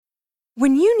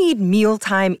When you need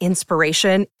mealtime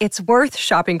inspiration, it's worth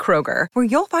shopping Kroger, where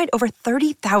you'll find over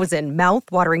 30,000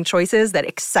 mouth-watering choices that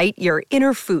excite your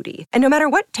inner foodie. And no matter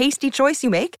what tasty choice you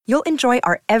make, you'll enjoy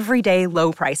our everyday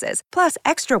low prices, plus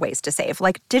extra ways to save,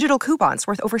 like digital coupons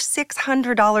worth over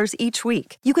 $600 each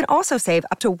week. You can also save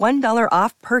up to $1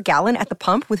 off per gallon at the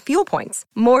pump with fuel points.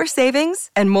 More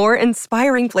savings and more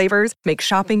inspiring flavors make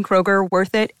shopping Kroger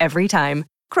worth it every time.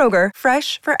 Kroger,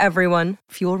 fresh for everyone.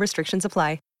 Fuel restrictions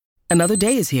apply. Another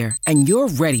day is here, and you're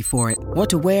ready for it. What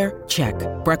to wear? Check.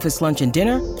 Breakfast, lunch, and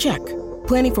dinner? Check.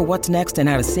 Planning for what's next and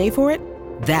how to save for it?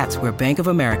 That's where Bank of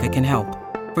America can help.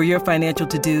 For your financial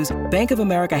to-dos, Bank of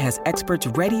America has experts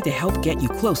ready to help get you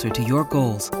closer to your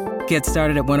goals. Get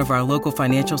started at one of our local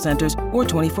financial centers or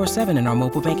 24/7 in our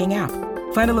mobile banking app.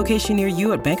 Find a location near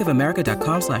you at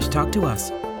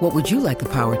bankofamerica.com/talktous. What would you like the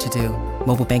power to do?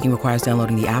 Mobile banking requires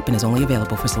downloading the app and is only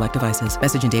available for select devices.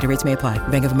 Message and data rates may apply.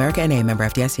 Bank of America N.A., member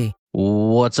FDIC.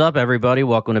 What's up, everybody?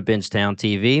 Welcome to Bingetown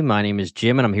TV. My name is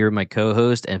Jim, and I'm here with my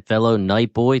co-host and fellow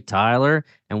night boy, Tyler,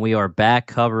 and we are back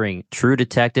covering True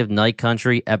Detective Night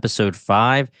Country, Episode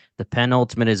 5. The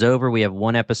penultimate is over. We have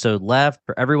one episode left.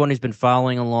 For everyone who's been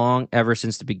following along ever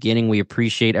since the beginning, we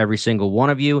appreciate every single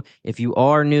one of you. If you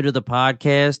are new to the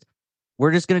podcast,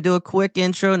 we're just going to do a quick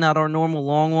intro, not our normal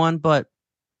long one, but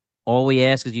all we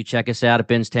ask is you check us out at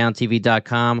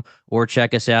bingetowntv.com or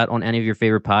check us out on any of your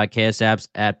favorite podcast apps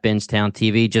at Bingetown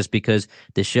TV, just because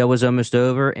the show is almost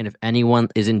over. And if anyone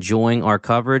is enjoying our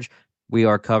coverage, we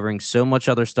are covering so much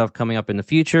other stuff coming up in the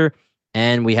future,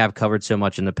 and we have covered so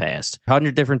much in the past.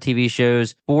 100 different TV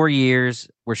shows, 4 years.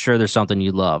 We're sure there's something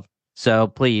you love. So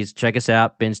please check us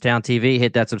out, Bingetown TV.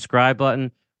 Hit that subscribe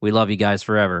button. We love you guys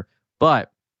forever.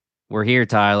 But we're here,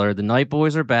 Tyler. The Night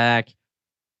Boys are back.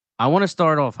 I want to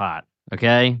start off hot,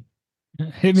 okay?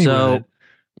 Hit me with it.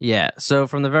 Yeah. So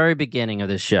from the very beginning of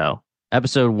this show,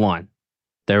 episode 1,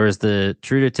 there was the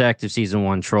True Detective Season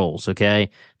 1 trolls, okay?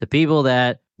 The people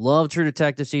that love True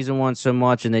Detective Season 1 so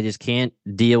much, and they just can't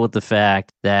deal with the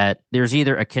fact that there's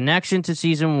either a connection to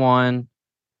Season 1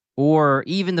 or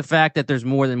even the fact that there's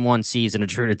more than one season of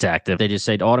True Detective. They just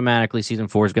say automatically Season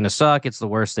 4 is going to suck. It's the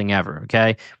worst thing ever,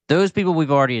 okay? Those people we've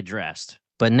already addressed.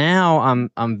 But now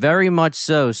I'm very much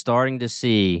so starting to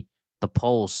see the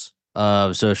pulse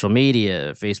of social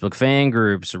media, Facebook fan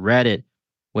groups, Reddit,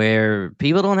 where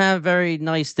people don't have very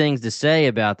nice things to say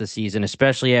about the season,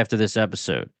 especially after this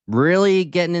episode. Really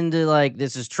getting into like,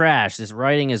 this is trash, this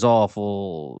writing is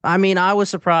awful. I mean, I was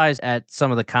surprised at some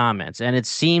of the comments, and it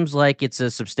seems like it's a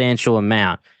substantial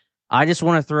amount. I just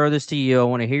want to throw this to you. I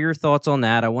want to hear your thoughts on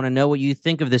that. I want to know what you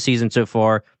think of the season so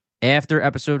far. After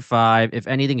episode 5, if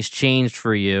anything's changed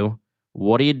for you,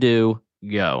 what do you do?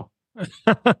 Go.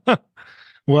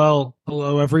 Well,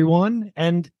 hello everyone,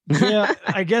 and yeah,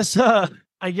 I guess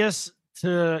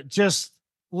to just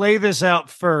lay this out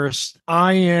first,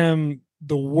 I am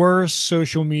the worst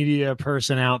social media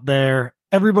person out there.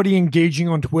 Everybody engaging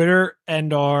on Twitter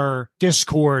and our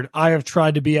Discord, I have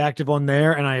tried to be active on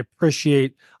there, and I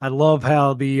love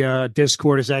how the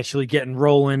Discord is actually getting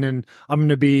rolling, and I'm going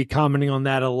to be commenting on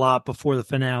that a lot before the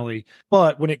finale.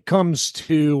 But when it comes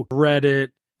to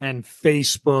Reddit and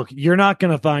Facebook, you're not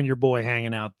going to find your boy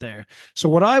hanging out there. So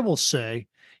what I will say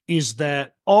is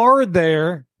that, are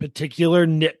there particular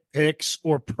nitpicks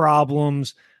or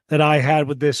problems that I had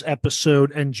with this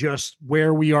episode and just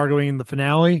where we are going in the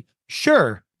finale?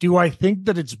 Sure. Do I think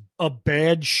that it's a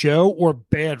bad show or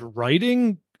bad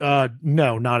writing?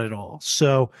 No, not at all.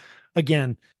 So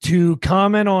again, to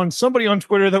comment on somebody on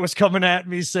Twitter that was coming at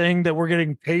me saying that we're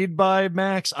getting paid by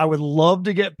Max, I would love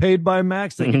to get paid by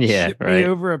Max. They can ship me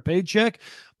over a paycheck.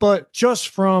 But just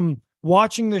from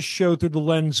watching this show through the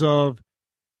lens of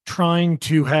trying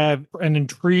to have an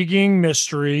intriguing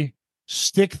mystery,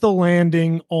 stick the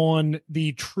landing on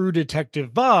the True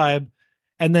Detective vibe,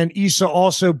 and then Issa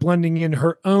also blending in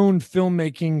her own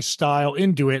filmmaking style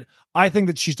into it, I think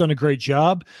that she's done a great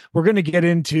job. We're going to get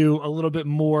into a little bit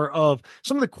more of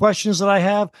some of the questions that I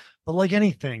have, but like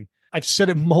anything, I've said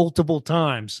it multiple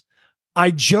times.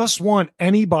 I just want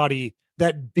anybody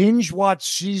that binge watched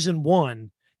season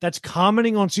 1 that's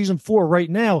commenting on season 4 right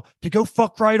now to go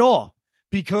fuck right off,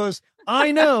 because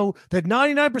I know that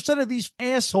 99% of these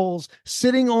assholes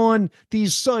sitting on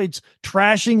these sites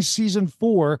trashing season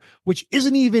 4, which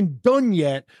isn't even done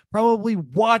yet, probably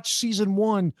watched season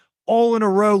 1 all in a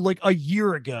row like a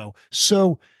year ago.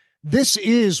 So this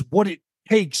is what it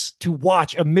takes to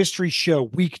watch a mystery show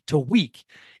week to week.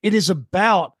 It is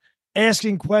about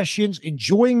asking questions,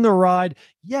 enjoying the ride.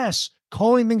 Yes,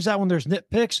 calling things out when there's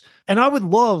nitpicks. And I would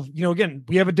love, again,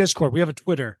 we have a Discord, we have a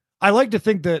Twitter. I like to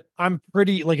think that I'm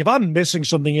pretty, like, if I'm missing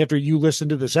something after you listen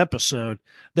to this episode,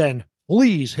 then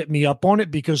please hit me up on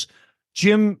it, because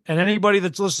Jim and anybody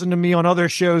that's listened to me on other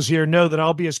shows here know that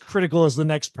I'll be as critical as the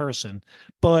next person.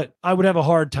 But I would have a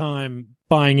hard time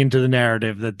buying into the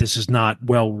narrative that this is not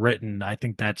well written. I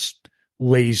think that's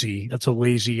lazy. That's a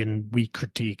lazy and weak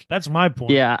critique. That's my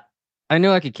point. Yeah, I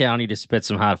knew I could count you to spit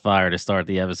some hot fire to start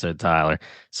the episode, Tyler.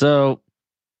 So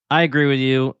I agree with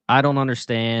you. I don't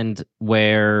understand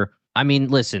where. I mean,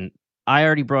 listen, I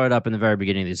already brought it up in the very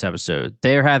beginning of this episode.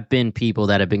 There have been people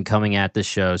that have been coming at this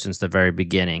show since the very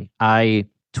beginning. I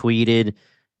tweeted,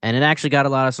 and it actually got a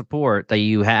lot of support, that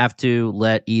you have to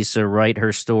let Issa write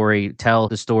her story, tell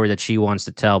the story that she wants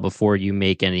to tell before you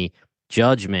make any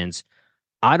judgments.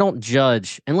 I don't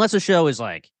judge unless a show is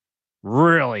like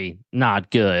really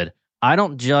not good. I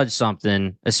don't judge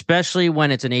something, especially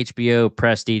when it's an HBO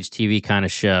prestige TV kind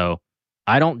of show.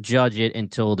 I don't judge it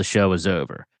until the show is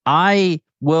over. I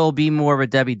will be more of a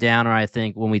Debbie Downer, I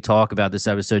think, when we talk about this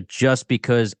episode, just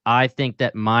because I think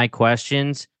that my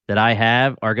questions that I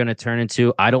have are going to turn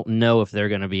into, I don't know if they're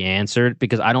going to be answered,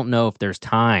 because I don't know if there's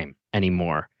time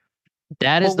anymore.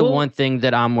 That is the one thing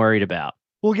that I'm worried about.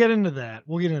 We'll get into that.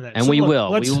 And so we will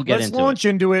get into it. Let's launch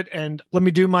into it, and let me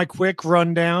do my quick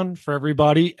rundown for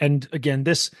everybody. And again,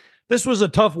 this was a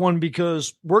tough one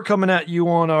because we're coming at you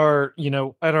on our,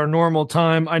 at our normal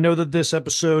time. I know that this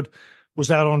episode was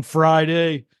out on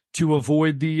Friday to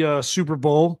avoid the Super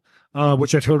Bowl,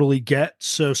 which I totally get.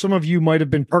 So some of you might have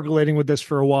been percolating with this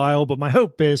for a while, but my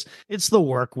hope is it's the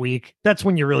work week. That's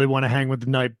when you really want to hang with the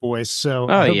night boys. So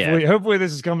hopefully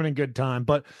this is coming in good time.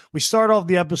 But we start off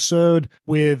the episode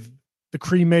with the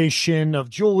cremation of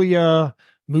Julia,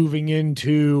 moving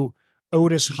into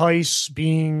Otis Heiss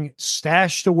being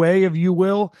stashed away, if you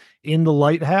will, in the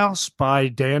lighthouse by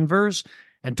Danvers,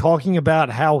 and talking about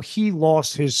how he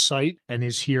lost his sight and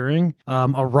his hearing.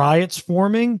 A riot's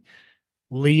forming.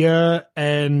 Leah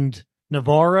and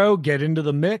Navarro get into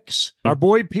the mix. Our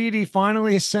boy Petey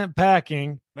finally is sent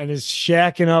packing and is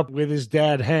shacking up with his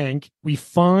dad, Hank. We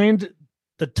find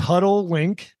the Tuttle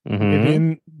link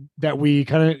that we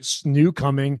kind of knew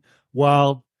coming,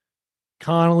 while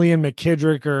Connolly and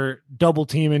McKittrick are double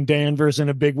teaming Danvers in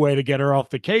a big way to get her off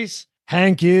the case.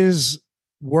 Hank is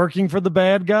working for the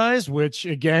bad guys, which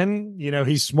again,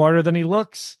 he's smarter than he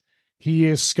looks. He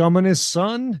is scumming his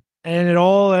son, and it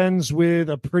all ends with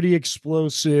a pretty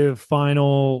explosive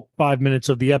final 5 minutes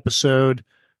of the episode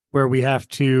where we have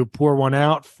to pour one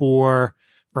out for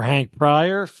Hank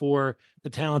Pryor, for the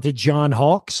talented John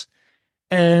Hawkes.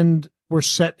 And we're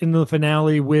set into the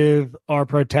finale with our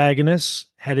protagonists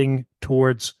heading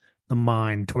towards the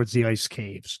mine, towards the ice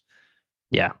caves.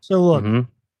 Yeah. So look,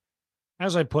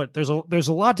 as I put, there's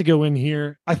a lot to go in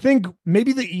here. I think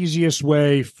maybe the easiest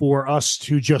way for us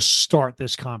to just start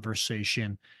this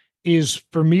conversation is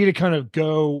for me to kind of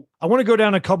I want to go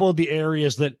down a couple of the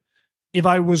areas that, if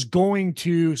I was going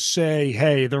to say,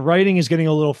 hey, the writing is getting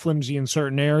a little flimsy in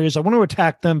certain areas, I want to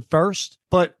attack them first,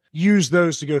 but use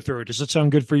those to go through it. Does that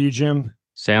sound good for you, Jim?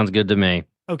 Sounds good to me.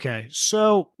 Okay,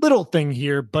 so little thing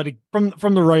here, but from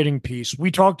the writing piece,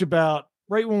 we talked about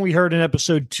right when we heard in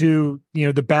episode 2,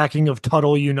 the backing of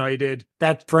Tuttle United.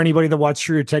 That, for anybody that watched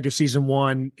True Detective season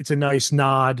 1, it's a nice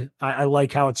nod. I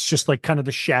like how it's just like kind of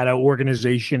the shadow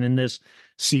organization in this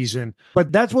season.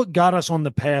 But that's what got us on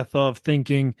the path of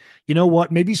thinking, you know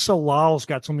what, maybe Salal's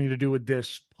got something to do with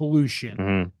this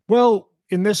pollution. Well,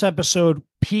 in this episode,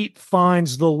 Pete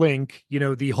finds the link,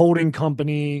 the holding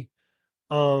company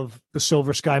of the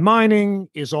Silver Sky Mining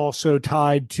is also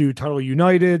tied to Tuttle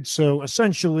United. So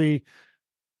essentially,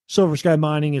 Silver Sky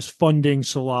Mining is funding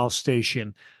Salal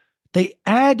Station. They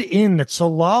add in that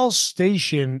Salal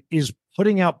Station is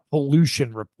putting out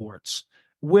pollution reports,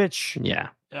 which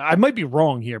I might be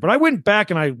wrong here, but I went back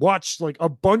and I watched like a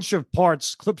bunch of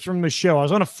clips from the show. I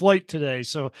was on a flight today,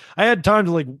 so I had time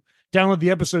to like download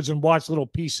the episodes and watch little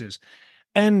pieces.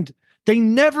 And they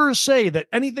never say that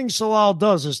anything Salal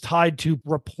does is tied to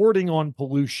reporting on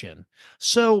pollution.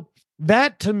 So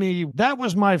that, to me, that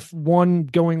was my one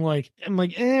going like, I'm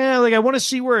like, I want to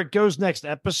see where it goes next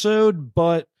episode,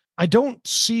 but I don't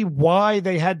see why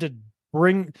they had to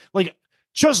bring, like,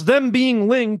 just them being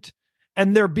linked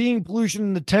and there being pollution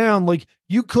in the town. Like,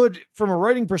 you could, from a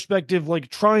writing perspective, like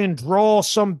try and draw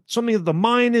something that the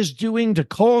mine is doing to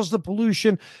cause the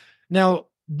pollution. Now,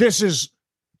 this is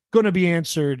going to be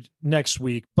answered next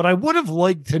week, but I would have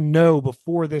liked to know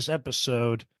before this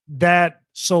episode that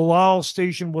Salal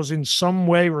Station was in some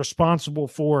way responsible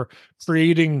for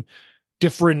creating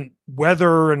different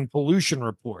weather and pollution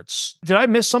reports. Did I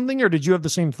miss something, or did you have the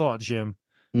same thought, Jim?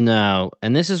 No,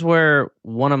 and this is where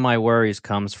one of my worries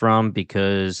comes from,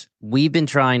 because we've been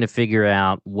trying to figure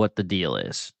out what the deal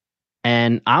is.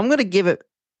 And I'm going to give it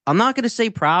I'm not going to say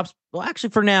props. Well, actually,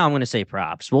 for now, I'm going to say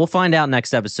props. We'll find out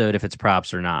next episode if it's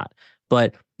props or not.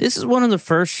 But this is one of the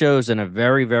first shows in a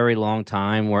very, very long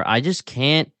time where I just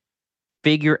can't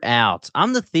figure out.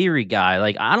 I'm the theory guy.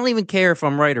 Like, I don't even care if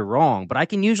I'm right or wrong, but I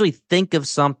can usually think of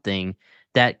something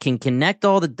that can connect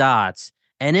all the dots,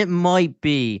 and it might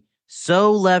be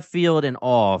so left field and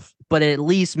off, but it at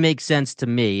least makes sense to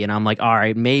me. And I'm like, all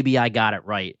right, maybe I got it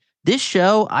right. This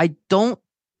show, I don't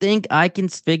think I can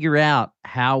figure out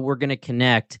how we're going to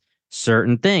connect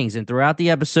certain things. And throughout the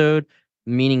episode,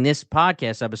 meaning this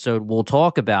podcast episode, we'll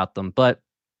talk about them. But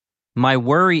my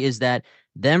worry is that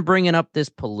them bringing up this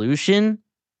pollution,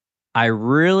 I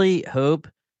really hope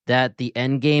that the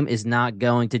end game is not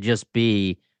going to just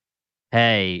be,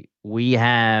 hey, we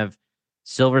have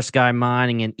Silver Sky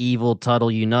Mining and Evil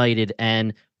Tuttle united,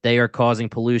 and they are causing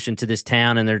pollution to this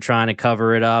town, and they're trying to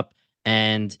cover it up.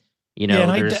 And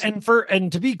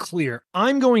and to be clear,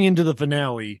 I'm going into the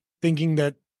finale thinking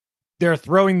that they're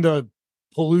throwing the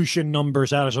pollution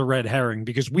numbers out as a red herring,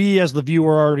 because we as the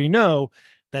viewer already know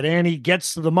that Annie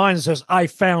gets to the mine and says, I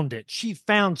found it. She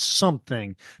found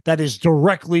something that is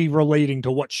directly relating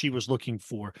to what she was looking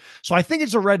for. So I think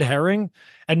it's a red herring.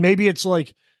 And maybe it's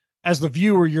like, as the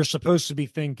viewer, you're supposed to be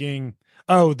thinking,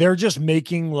 oh, they're just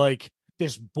making like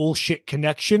this bullshit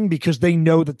connection because they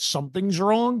know that something's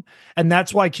wrong. And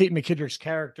that's why Kate McKittrick's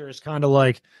character is kind of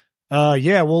like,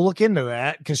 yeah, we'll look into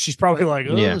that, because she's probably like,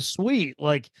 oh, yeah, sweet.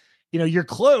 Like, you're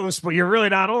close, but you're really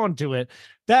not onto it.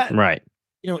 That, right.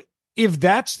 If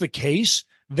that's the case,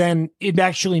 then it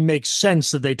actually makes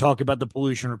sense that they talk about the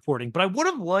pollution reporting. But I would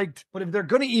have liked, but if they're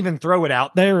going to even throw it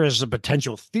out there as a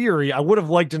potential theory, I would have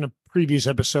liked in a previous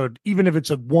episode, even if it's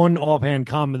a one offhand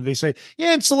comment, they say,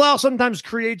 yeah, and Salal sometimes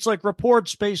creates like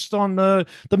reports based on the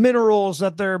minerals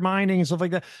that they're mining and stuff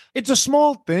like that. It's a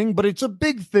small thing, but it's a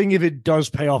big thing if it does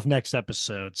pay off next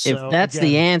episode. So, if that's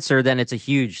the answer, then it's a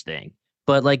huge thing.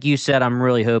 But like you said, I'm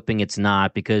really hoping it's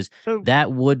not, because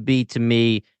that would be, to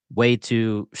me, way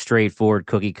too straightforward,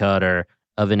 cookie cutter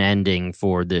of an ending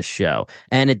for this show.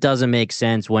 And it doesn't make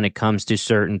sense when it comes to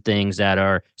certain things that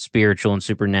are spiritual and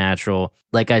supernatural.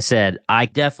 Like I said, I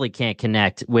definitely can't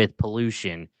connect with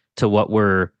pollution to what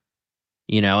we're,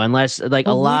 unless like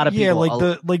a lot of people.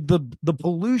 Yeah, like the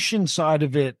pollution side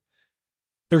of it.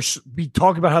 We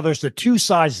talk about how there's the two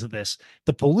sides of this.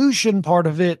 The pollution part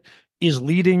of it is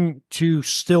leading to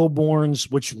stillborns,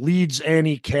 which leads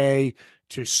Annie K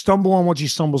to stumble on what she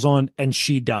stumbles on, and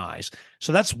she dies.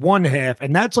 So that's one half,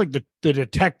 and that's like the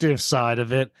detective side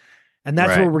of it. And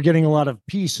that's where we're getting a lot of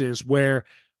pieces where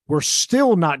we're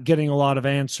still not getting a lot of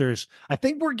answers. I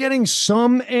think we're getting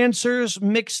some answers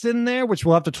mixed in there, which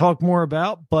we'll have to talk more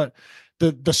about, but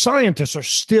the scientists are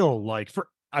still like,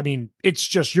 it's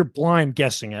just you're blind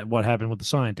guessing at what happened with the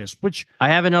scientists, which I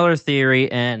have another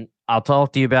theory, and I'll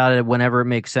talk to you about it whenever it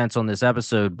makes sense on this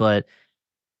episode, but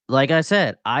like I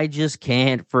said, I just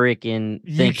can't freaking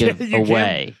think of a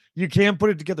way. You can't put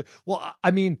it together. Well,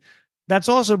 that's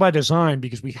also by design,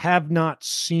 because we have not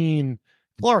seen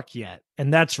Clark yet.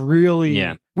 And that's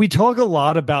really, we talk a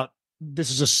lot about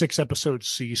this is a 6-episode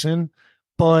season,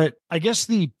 but I guess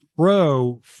the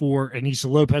pro for Anissa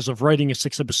Lopez of writing a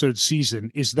 6-episode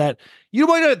season is that you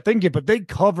might not think it, but they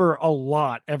cover a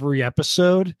lot every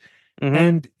episode. Mm-hmm.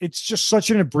 And it's just such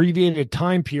an abbreviated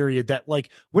time period that, like,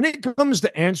 when it comes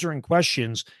to answering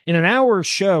questions in an hour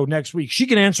show next week, she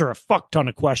can answer a fuck ton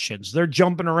of questions. They're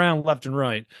jumping around left and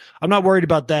right. I'm not worried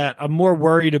about that. I'm more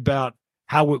worried about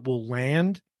how it will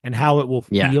land and how it will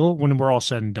feel when we're all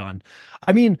said and done.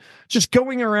 Just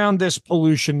going around this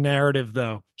pollution narrative,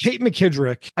 though, Kate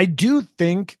McKittrick, I do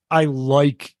think I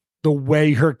like the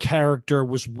way her character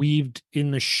was weaved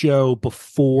in the show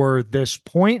before this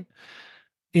point.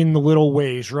 In the little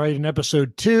ways, right? In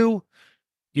episode 2,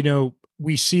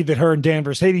 we see that her and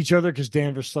Danvers hate each other because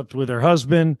Danvers slept with her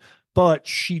husband, but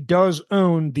she does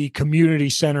own the community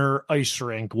center ice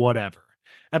rink, whatever.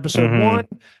 Episode 1,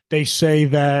 they say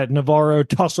that Navarro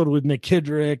tussled with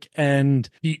McKittrick and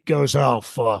he goes, oh,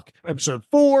 fuck. Episode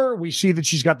 4, we see that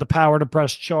she's got the power to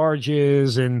press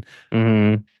charges. And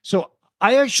so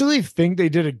I actually think they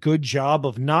did a good job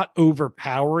of not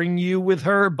overpowering you with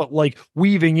her, but like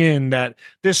weaving in that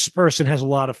this person has a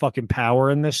lot of fucking power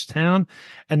in this town.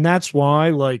 And that's why,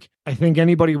 like, I think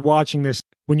anybody watching this,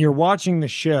 when you're watching the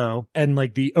show and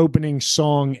like the opening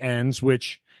song ends,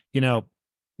 which,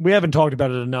 we haven't talked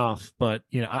about it enough, but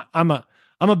I'm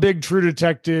a big True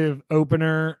Detective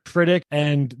opener critic,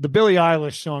 and the Billie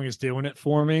Eilish song is doing it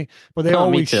for me. But they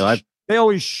they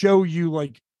always show you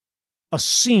like a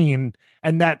scene,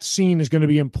 and that scene is going to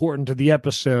be important to the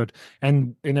episode.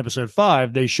 And in episode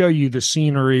 5, they show you the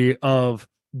scenery of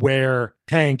where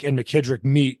Hank and McKittrick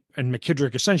meet, and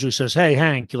McKittrick essentially says, "Hey,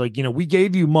 Hank, like, we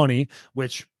gave you money,"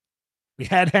 which we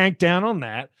had Hank down on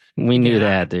that. We knew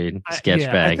that, dude. Sketch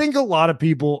bag. I think a lot of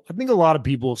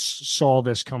people saw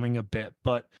this coming a bit,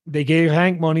 but they gave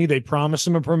Hank money. They promised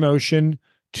him a promotion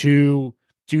to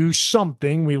do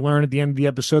something. We learned at the end of the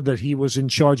episode that he was in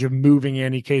charge of moving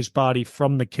Annie K's body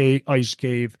from the ice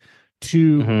cave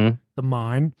to the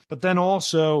mine. But then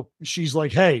also she's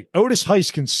like, "Hey, Otis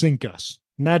Heiss can sink us."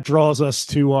 And that draws us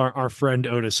to our friend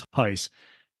Otis Heiss.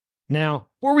 Now,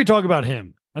 before we talk about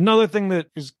him, another thing that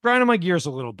is grinding my gears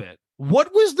a little bit.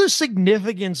 What was the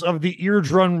significance of the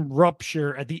eardrum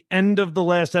rupture at the end of the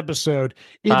last episode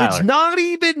if it's not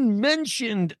even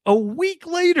mentioned a week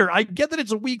later? I get that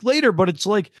it's a week later, but it's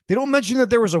like they don't mention that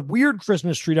there was a weird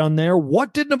Christmas tree down there.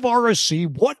 What did Navarro see?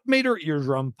 What made her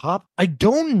eardrum pop? I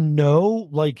don't know.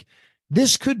 Like,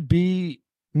 this could be,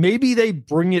 maybe they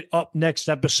bring it up next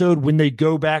episode when they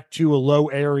go back to a low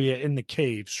area in the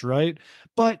caves, right?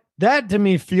 But that to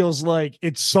me feels like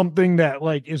it's something that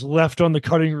like is left on the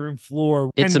cutting room floor.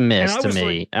 It's a miss to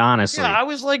me, like, honestly. Yeah, I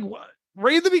was like,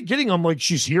 right at the beginning, I'm like,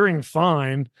 she's hearing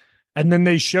fine. And then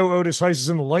they show Otis Heiss is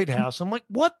in the lighthouse. I'm like,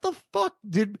 what the fuck?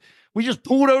 Did we just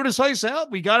pulled Otis Heiss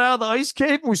out? We got out of the ice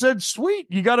cave and we said, sweet,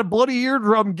 you got a bloody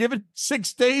eardrum. Give it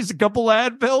 6 days, a couple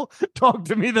Advil. Talk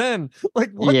to me then.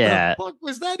 Like, what the fuck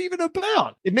was that even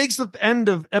about? It makes the end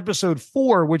of episode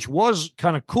 4, which was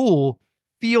kind of cool,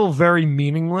 feel very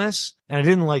meaningless. And I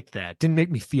didn't like that. Didn't make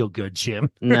me feel good,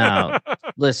 Jim. No.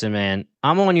 Listen, man,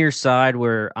 I'm on your side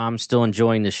where I'm still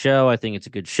enjoying the show. I think it's a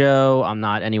good show. I'm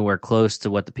not anywhere close to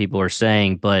what the people are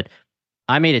saying, but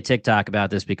I made a TikTok about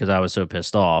this because I was so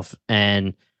pissed off.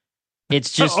 And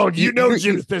it's just...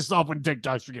 Jim's pissed off when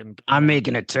TikToks are getting... I'm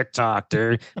making a TikTok,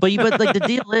 dude. But like the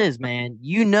deal is, man,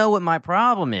 you know what my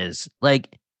problem is.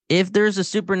 Like, if there's a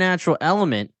supernatural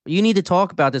element, you need to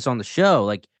talk about this on the show.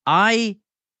 Like, I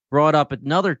brought up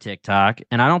another TikTok,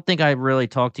 and I don't think I really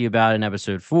talked to you about it in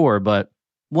episode 4, but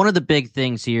one of the big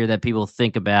things here that people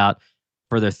think about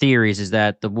for their theories is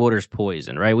that the water's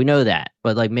poison, right? We know that,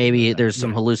 but like maybe there's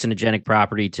some hallucinogenic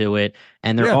property to it.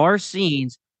 And there are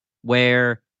scenes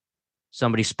where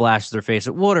somebody splashes their face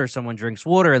with water, someone drinks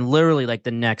water, and literally like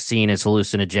the next scene is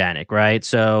hallucinogenic, right?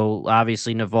 So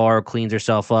obviously Navarro cleans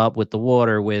herself up with the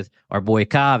water with our boy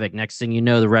Kavik. Next thing you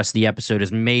know, the rest of the episode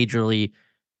is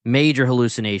major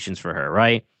hallucinations for her,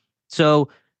 right? So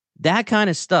that kind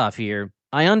of stuff here,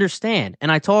 I understand. And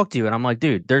I talk to you and I'm like,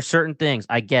 dude, there's certain things,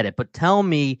 I get it, but tell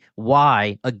me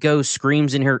why a ghost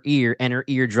screams in her ear and her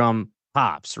eardrum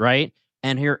pops, right?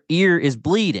 And her ear is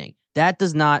bleeding. That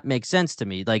does not make sense to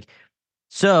me. Like,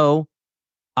 so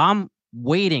I'm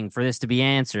waiting for this to be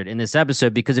answered in this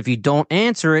episode, because if you don't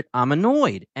answer it, I'm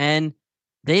annoyed. And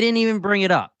they didn't even bring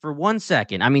it up for 1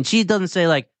 second. I mean, she doesn't say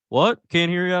like, "What? Can't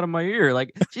hear you out of my ear."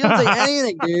 Like, she doesn't say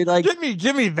anything, dude. Like,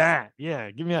 give me that. Yeah,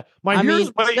 give me that. My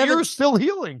ear's still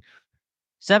healing.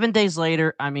 7 days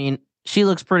later, I mean, she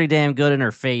looks pretty damn good in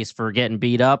her face for getting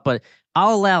beat up, but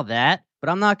I'll allow that. But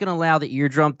I'm not going to allow the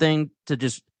eardrum thing to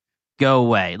just go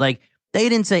away. Like, they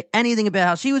didn't say anything about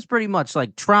how she was pretty much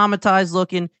like traumatized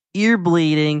looking, ear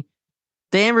bleeding.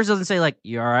 Danvers doesn't say like,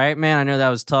 "You all right, man? I know that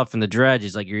was tough in the dredge."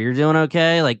 He's like, "You're doing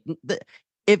okay?" Like,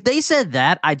 if they said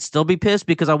that, I'd still be pissed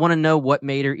because I want to know what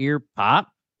made her ear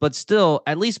pop. But still,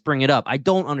 at least bring it up. I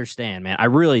don't understand, man. I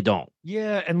really don't.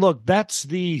 Yeah, and look, that's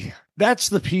the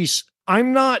piece.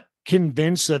 I'm not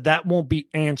convinced that won't be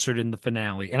answered in the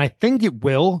finale, and I think it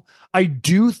will. I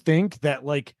do think that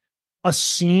like a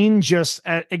scene just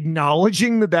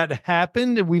acknowledging that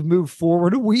happened and we've moved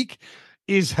forward a week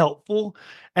is helpful.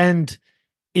 And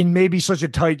in maybe such a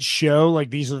tight show, like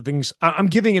these are the things I'm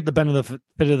giving it the benefit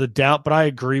of the doubt, but I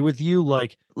agree with you.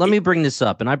 Like, let me bring this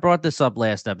up. And I brought this up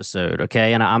last episode.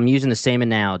 Okay. And I'm using the same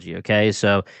analogy. Okay.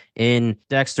 So in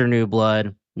Dexter New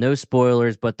Blood, no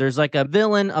spoilers, but there's like a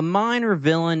villain, a minor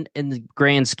villain in the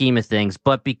grand scheme of things.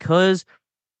 But because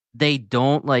they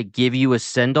don't like give you a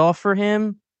send off for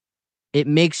him, it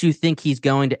makes you think he's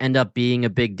going to end up being a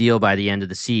big deal by the end of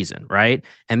the season. Right.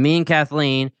 And me and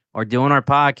Kathleen are doing our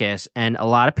podcast, and a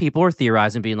lot of people are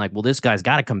theorizing, being like, well, this guy's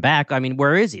got to come back. I mean,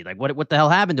 where is he? Like, what the hell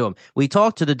happened to him? We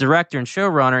talked to the director and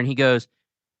showrunner, and he goes,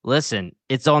 listen,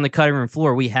 it's on the cutting room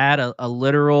floor. We had a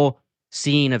literal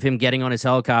scene of him getting on his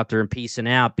helicopter and peacing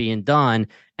out, being done.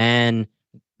 And,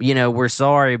 you know, we're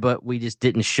sorry, but we just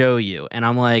didn't show you. And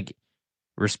I'm like,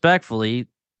 respectfully,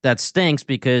 that stinks,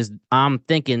 because I'm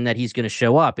thinking that he's going to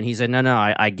show up. And he said, no,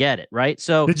 I get it. Right.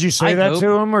 So did you say that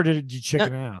to him, or did you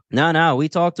chicken out? No, we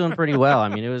talked to him pretty well. I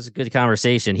mean, it was a good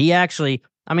conversation. He actually,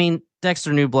 I mean,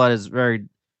 Dexter New Blood is very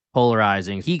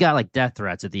polarizing. He got like death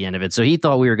threats at the end of it. So he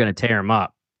thought we were going to tear him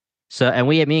up. So, and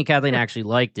me and Kathleen actually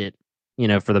liked it,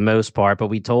 for the most part, but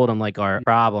we told him like our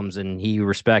problems and he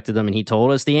respected them and he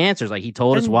told us the answers. Like he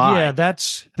told us why. Yeah,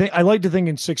 I like to think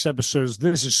in 6 episodes,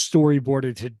 this is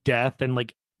storyboarded to death. And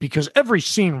like, because every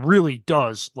scene really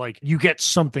does, like, you get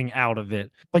something out of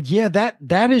it. But yeah,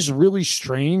 that is really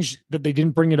strange that they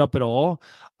didn't bring it up at all.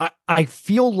 I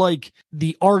feel like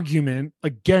the argument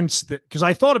against it, because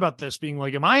I thought about this being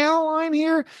like, am I out of line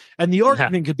here? And the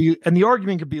argument could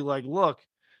be like, look,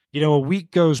 a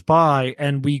week goes by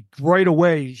and we right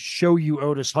away show you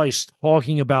Otis Heist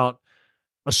talking about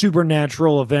a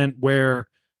supernatural event where,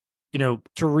 to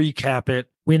recap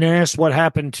it, when asked what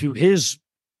happened to his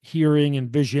hearing and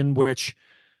vision, which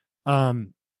I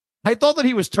thought that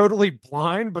he was totally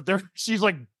blind, but she's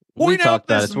like, point out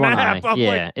this map.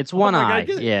 Yeah, like, it's one eye.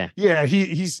 Yeah,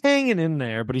 he's hanging in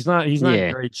there, but he's not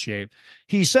in great shape.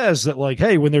 He says that, like,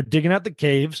 hey, when they're digging out the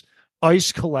caves,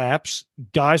 ice collapsed,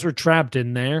 guys were trapped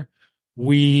in there.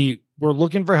 We were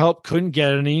looking for help, couldn't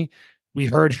get any. We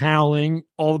heard howling.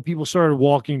 All the people started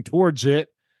walking towards it.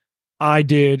 I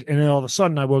did, and then all of a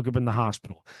sudden I woke up in the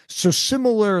hospital. So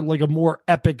similar, like a more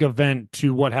epic event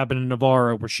to what happened in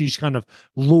Navarro, where she's kind of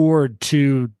lured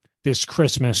to this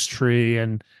Christmas tree,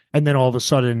 and then all of a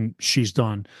sudden she's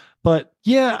done. But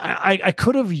yeah, I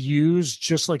could have used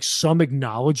just like some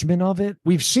acknowledgement of it.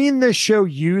 We've seen this show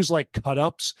use like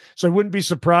cut-ups, so I wouldn't be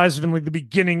surprised if in like the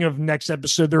beginning of next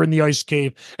episode they're in the ice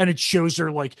cave and it shows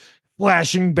her like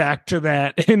flashing back to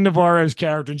that in Navarro's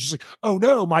character, and she's like, "Oh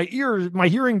no, my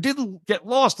hearing did get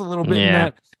lost a little bit in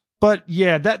that." But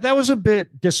yeah, that was a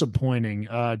bit disappointing,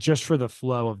 just for the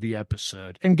flow of the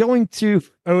episode. And going to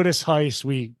Otis Heist,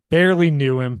 we barely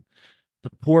knew him.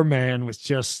 The poor man was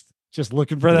just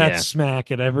looking for that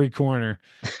smack at every corner.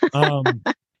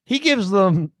 He gives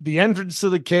them the entrance to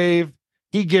the cave.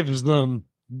 He gives them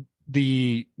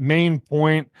the main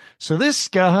point. So this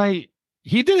guy,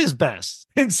 he did his best.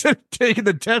 Instead of taking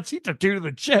the test, he took 2 to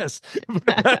the chest.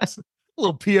 That's a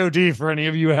little POD for any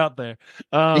of you out there.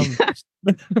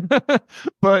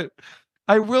 But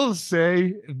I will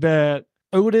say that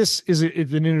Otis is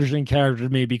an interesting character to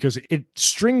me because it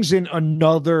strings in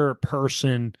another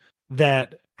person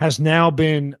that has now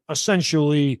been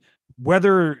essentially,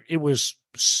 whether it was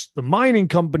the mining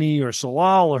company or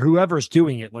Salal or whoever's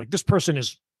doing it, like this person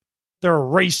they're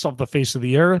erased off the face of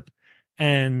the earth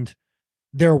and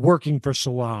they're working for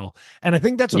Salal. And I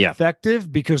think that's effective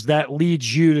because that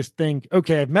leads you to think,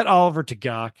 okay, I've met Oliver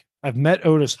Tagaq, I've met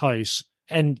Otis Heist,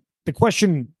 and the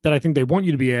question that I think they want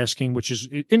you to be asking, which is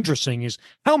interesting, is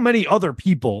how many other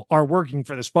people are working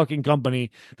for this fucking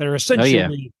company that are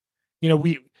essentially,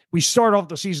 we start off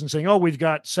the season saying, oh, we've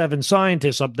got 7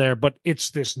 scientists up there, but it's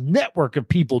this network of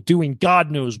people doing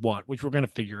God knows what, which we're going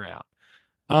to figure out.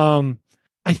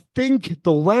 I think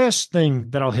the last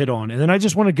thing that I'll hit on, and then I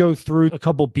just want to go through a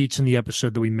couple beats in the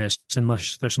episode that we missed,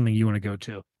 unless there's something you want to go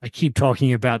to. I keep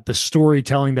talking about the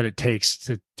storytelling that it takes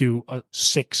to do a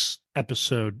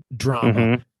 6-episode drama.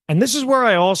 Mm-hmm. And this is where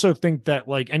I also think that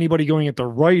like anybody going at the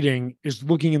writing is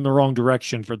looking in the wrong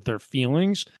direction for their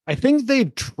feelings. I think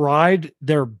they've tried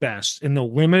their best in the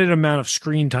limited amount of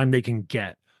screen time they can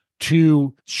get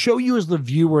to show you as the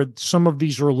viewer some of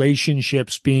these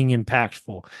relationships being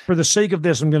impactful. For the sake of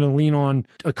this, I'm going to lean on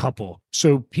a couple.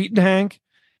 So Pete and Hank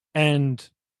and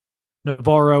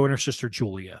Navarro and her sister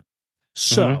Julia.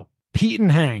 So Pete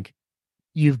and Hank,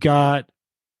 you've got,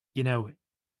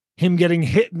 him getting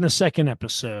hit in the 2nd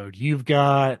episode. You've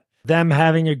got them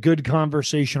having a good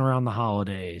conversation around the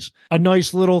holidays. A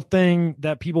nice little thing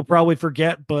that people probably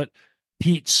forget, but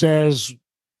Pete says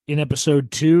in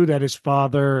episode 2 that his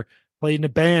father played in a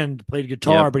band, played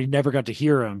guitar, but he never got to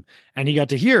hear him. And he got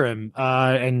to hear him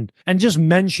and just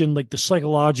mentioned like the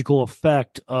psychological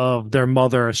effect of their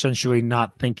mother essentially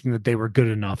not thinking that they were good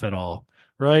enough at all.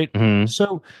 Right. Mm-hmm.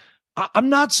 So I'm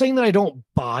not saying that I don't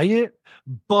buy it,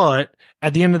 but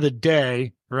at the end of the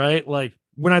day, right, like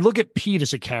when I look at Pete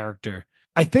as a character,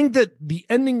 I think that the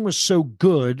ending was so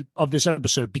good of this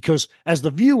episode because as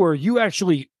the viewer, you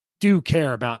actually do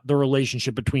care about the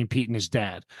relationship between Pete and his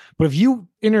dad. But if you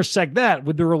intersect that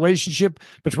with the relationship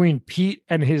between Pete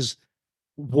and his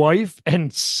wife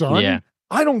and son,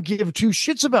 I don't give 2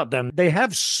 shits about them. They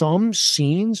have some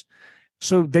scenes,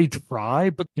 so they try,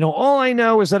 but all I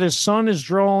know is that his son is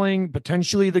drawing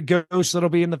potentially the ghost that'll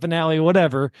be in the finale,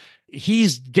 whatever.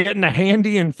 He's getting a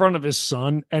handy in front of his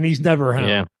son, and he's never home.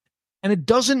 Yeah. And it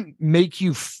doesn't make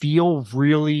you feel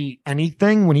really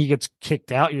anything when he gets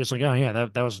kicked out. You're just like, oh yeah,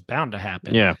 that was bound to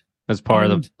happen. Yeah, that's part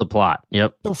of the plot.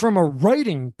 Yep. So from a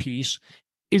writing piece,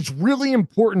 it's really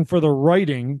important for the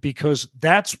writing because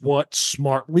that's what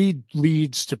smartly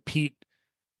leads to Pete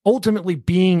ultimately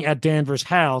being at Danvers'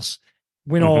 house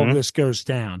when all of this goes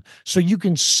down. So you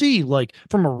can see, like,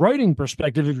 from a writing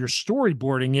perspective, if you're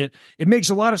storyboarding it, it makes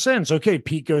a lot of sense. Okay,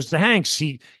 Pete goes to Hanks.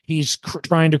 He's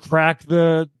trying to crack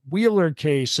the Wheeler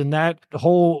case, and that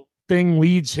whole thing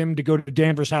leads him to go to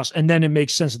Danvers' house. And then it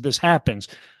makes sense that this happens.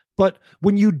 But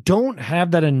when you don't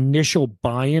have that initial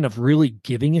buy-in of really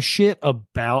giving a shit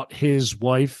about his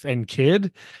wife and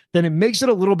kid, then it makes it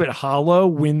a little bit hollow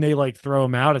when they like throw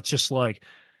him out. It's just like,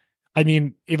 I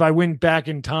mean, if I went back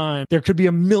in time, there could be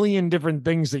a million different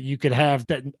things that you could have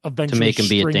that eventually to make him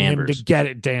be at Danvers, to get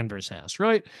at Danvers' house,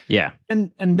 right? Yeah.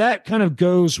 And that kind of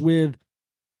goes with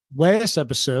last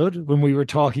episode when we were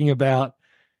talking about,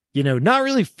 you know, not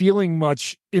really feeling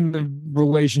much in the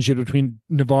relationship between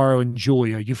Navarro and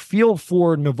Julia. You feel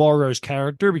for Navarro's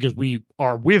character because we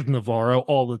are with Navarro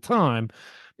all the time.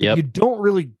 But you don't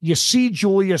really, you see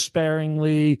Julia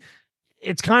sparingly.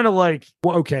 It's kind of like,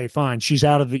 well, okay, fine. She's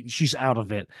out of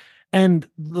it. And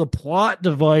the plot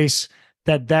device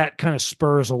that kind of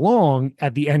spurs along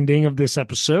at the ending of this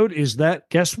episode is that,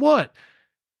 guess what?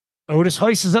 Otis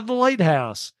Heiss is at the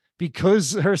lighthouse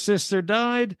because her sister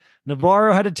died.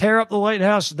 Navarro had to tear up the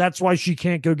lighthouse. That's why she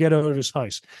can't go get Otis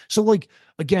Heiss. So, like,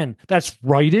 again, that's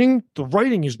writing. The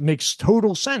writing makes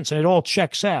total sense, and it all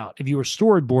checks out if you were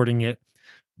storyboarding it.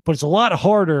 But it's a lot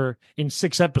harder in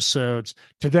 6 episodes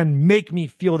to then make me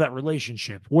feel that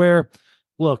relationship where,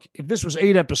 look, if this was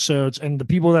 8 episodes and the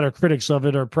people that are critics of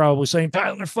it are probably saying,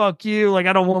 Tyler, fuck you. Like,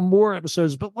 I don't want more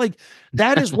episodes. But like,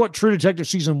 that is what True Detective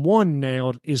season 1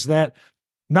 nailed, is that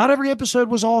not every episode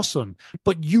was awesome,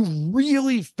 but you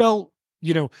really felt,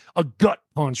 you know, a gut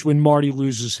punch when Marty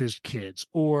loses his kids,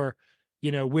 or,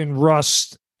 you know, when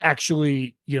Rust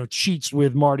actually, you know, cheats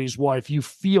with Marty's wife. You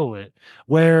feel it.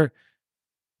 Where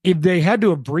if they had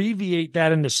to abbreviate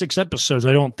that into 6 episodes,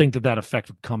 I don't think that effect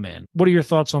would come in. What are your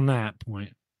thoughts on that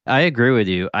point? I agree with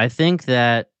you. I think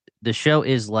that the show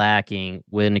is lacking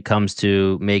when it comes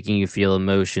to making you feel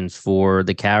emotions for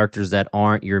the characters that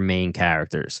aren't your main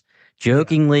characters.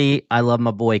 Jokingly, I love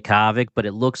my boy Kavik, but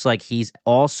it looks like he's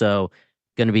also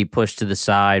going to be pushed to the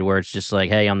side where it's just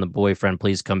like, hey, I'm the boyfriend.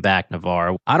 Please come back,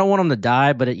 Navarro. I don't want him to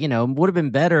die, but it, you know, would have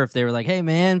been better if they were like, hey,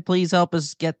 man, please help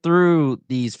us get through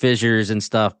these fissures and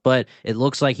stuff. But it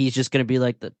looks like he's just going to be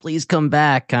like the please come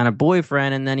back kind of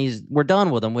boyfriend. And then we're done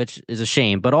with him, which is a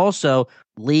shame. But also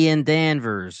Lee and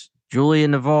Danvers, Julia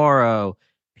Navarro,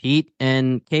 Pete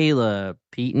and Kayla,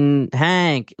 Pete and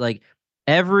Hank, like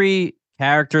every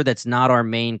character that's not our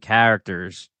main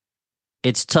characters,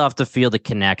 it's tough to feel the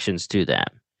connections to them.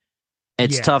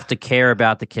 It's tough to care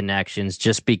about the connections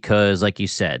just because, like you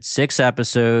said, 6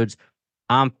 episodes,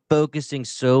 I'm focusing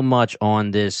so much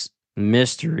on this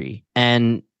mystery.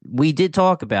 And we did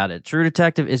talk about it. True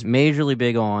Detective is majorly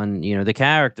big on, you know, the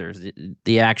characters,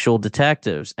 the actual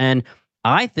detectives. And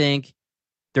I think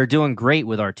they're doing great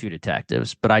with our 2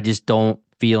 detectives, but I just don't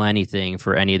feel anything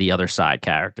for any of the other side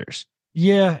characters.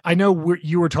 Yeah, I know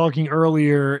you were talking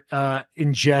earlier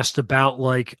in jest about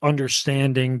like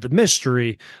understanding the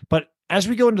mystery, but as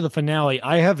we go into the finale,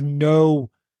 I have no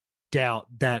doubt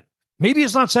that maybe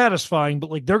it's not satisfying, but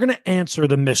like they're going to answer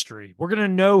the mystery. We're going to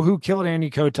know who killed Andy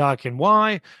Kotak and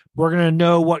why. We're going to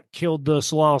know what killed the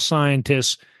Salal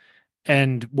scientists,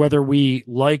 and whether we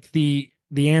like the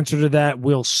answer to that,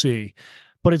 we'll see.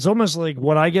 But it's almost like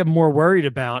what I get more worried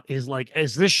about is like,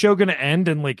 is this show going to end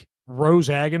and like Rose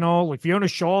Agonal, like Fiona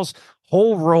Shaw's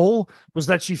whole role was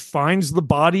that she finds the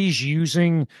bodies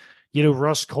using, you know,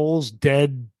 Russ Cole's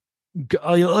dead,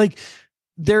 like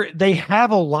they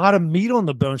have a lot of meat on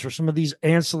the bones for some of these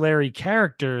ancillary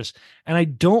characters, and I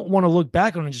don't want to look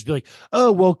back on it and just be like,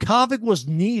 oh well, Kavik was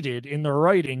needed in the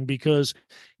writing because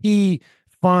he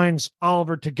finds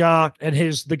Oliver Tagak, and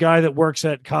the guy that works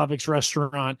at Kavik's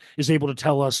restaurant is able to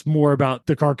tell us more about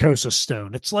the Carcosa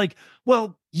stone. It's like,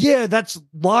 well, yeah, that's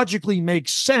logically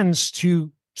makes sense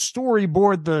to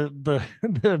storyboard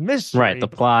the mystery. Right, the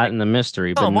plot and the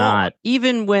mystery, but not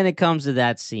even when it comes to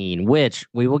that scene, which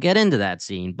we will get into that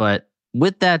scene, but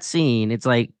with that scene, it's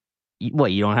like,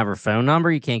 what, you don't have her phone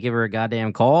number? You can't give her a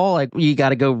goddamn call? Like, you got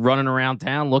to go running around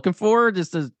town looking for her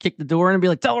just to kick the door in and be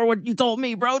like, tell her what you told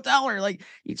me, bro. Tell her. Like,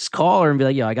 you just call her and be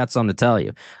like, yo, I got something to tell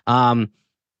you.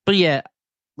 But yeah,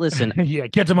 listen. Yeah,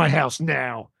 get to my house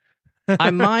now. I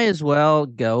might as well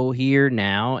go here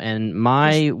now. And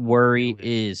my worry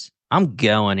is, I'm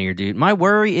going here, dude. My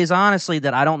worry is honestly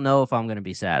that I don't know if I'm going to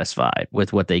be satisfied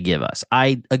with what they give us.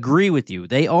 I agree with you.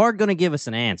 They are going to give us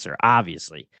an answer,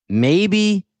 obviously.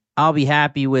 Maybe I'll be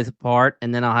happy with part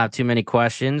and then I'll have too many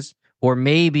questions. Or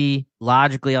maybe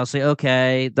logically I'll say,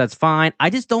 okay, that's fine. I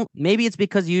just don't, maybe it's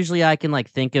because usually I can like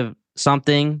think of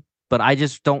something but I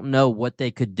just don't know what they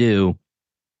could do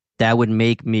that would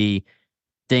make me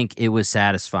think it was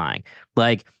satisfying.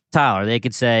 Like, Tyler, they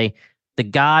could say the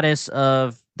goddess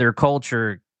of their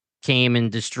culture came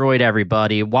and destroyed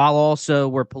everybody while also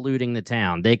we're polluting the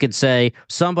town. They could say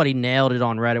somebody nailed it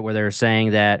on Reddit where they're saying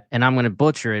that, and I'm going to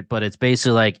butcher it, but it's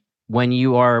basically like when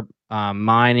you are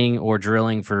mining or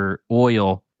drilling for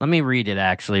oil. Let me read it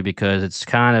actually, because it's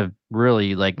kind of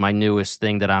really like my newest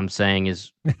thing that I'm saying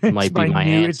is might be my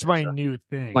answer. It's my new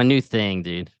thing. My new thing,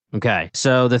 dude. Okay,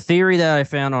 so the theory that I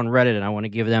found on Reddit, and I want to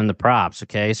give them the props,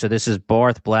 okay? So this is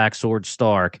Barth Blacksword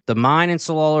Stark. The mine and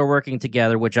Salal are working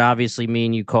together, which obviously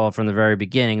mean you called from the very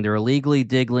beginning. They're illegally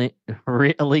digging.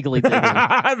 illegally digging.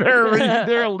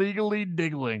 they're illegally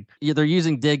digging. Yeah, they're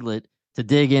using Diglett to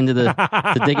dig into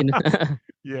the...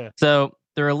 Yeah. So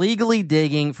they're illegally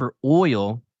digging for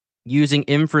oil using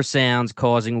infrasounds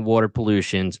causing water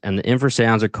pollutions, and the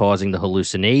infrasounds are causing the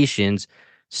hallucinations,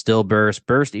 stillburst,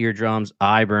 burst eardrums,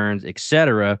 eye burns,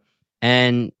 etc.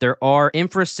 And there are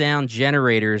infrasound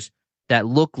generators that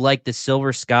look like the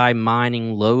Silver Sky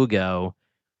Mining logo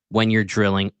when you're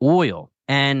drilling oil.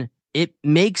 And it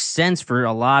makes sense for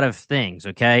a lot of things,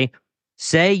 okay?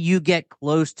 Say you get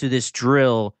close to this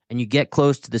drill and you get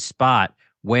close to the spot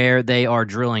where they are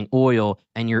drilling oil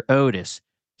and you're Otis.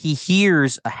 He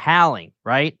hears a howling,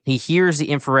 right? He hears the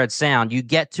infrared sound. You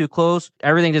get too close,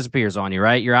 everything disappears on you,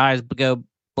 right? Your eyes go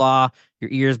blah, your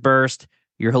ears burst,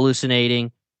 you're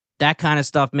hallucinating. That kind of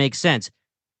stuff makes sense.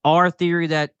 Our theory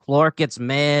that Clark gets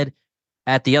mad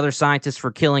at the other scientists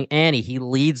for killing Annie, he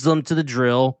leads them to the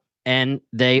drill and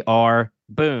they are,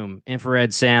 boom,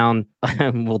 infrared sound.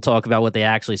 We'll talk about what they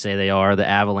actually say they are, the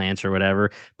avalanche or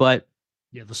whatever. But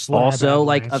yeah, the slab also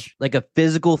avalanche. like a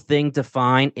physical thing to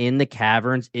find in the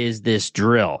caverns is this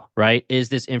drill, right? Is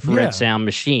this infrared sound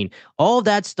machine. All of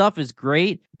that stuff is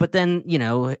great, but then, you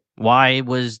know, why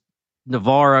was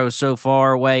Navarro so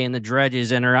far away in the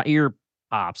dredges and her ear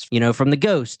pops, you know, from the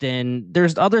ghost? And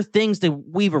there's other things to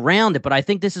weave around it, but I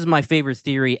think this is my favorite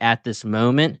theory at this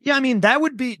moment. Yeah, I mean, that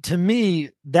would be, to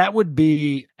me, that would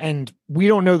be, and we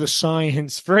don't know the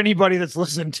science for anybody that's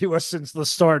listened to us since the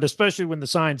start, especially when the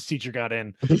science teacher got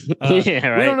in. Yeah,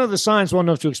 right. We don't know the science well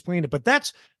enough to explain it, but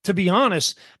that's, to be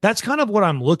honest, that's kind of what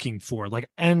I'm looking for. Like,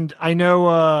 and I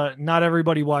know not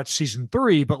everybody watched season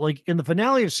 3, but like in the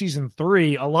finale of season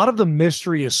 3, a lot of the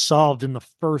mystery is solved in the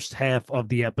first half of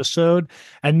the episode.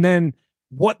 And then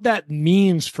what that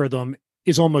means for them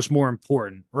is almost more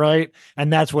important, right?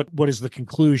 And that's what is the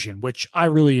conclusion, which I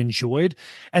really enjoyed.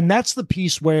 And that's the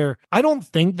piece where I don't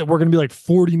think that we're going to be like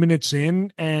 40 minutes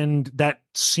in and that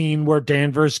scene where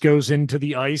Danvers goes into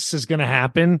the ice is going to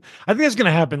happen. I think that's going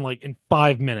to happen like in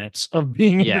 5 minutes of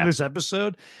being into this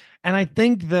episode. And I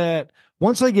think that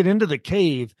once they get into the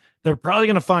cave, they're probably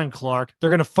going to find Clark. They're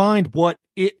going to find what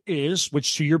it is,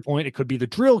 which, to your point, it could be the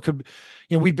drill. Could,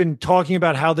 you know, we've been talking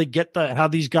about how they get how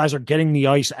these guys are getting the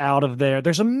ice out of there.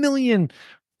 There's a million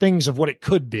things of what it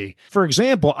could be. For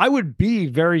example, I would be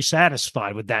very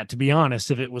satisfied with that, to be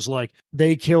honest, if it was like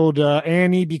they killed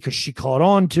Annie because she caught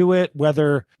on to it.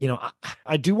 Whether, you know,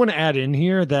 I do want to add in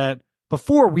here that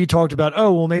before we talked about,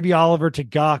 oh, well, maybe Oliver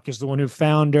Tagak is the one who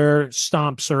found her,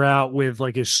 stomps her out with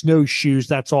like his snowshoes.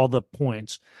 That's all the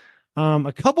points.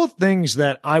 A couple of things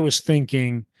that I was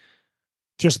thinking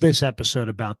just this episode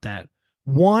about that.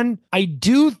 One, I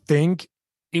do think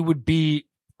it would be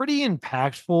pretty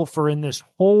impactful for in this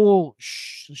whole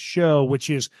show,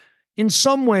 which is in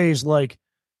some ways like,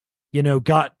 you know,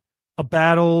 got a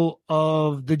battle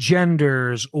of the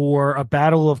genders or a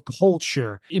battle of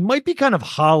culture. It might be kind of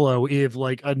hollow if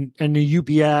like a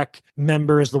Yupiak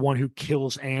member is the one who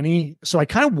kills Annie. So I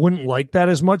kind of wouldn't like that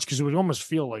as much because it would almost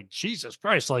feel like, Jesus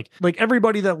Christ, like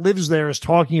everybody that lives there is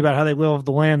talking about how they live off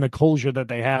the land, the culture that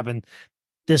they have. And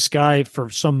this guy, for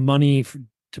some money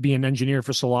to be an engineer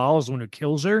for Salal, is the one who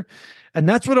kills her. And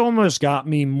that's what almost got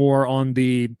me more on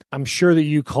the, I'm sure that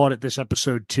you caught it this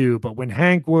episode too, but when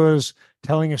Hank was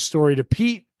telling a story to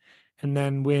Pete, and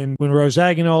then when Rose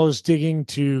Agonal is digging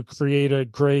to create a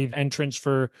grave entrance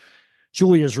for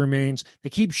Julia's remains, they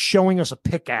keep showing us a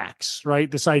pickaxe, right?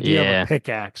 This idea of a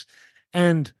pickaxe.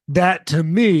 And that to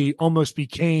me almost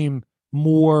became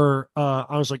more,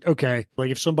 I was like, okay,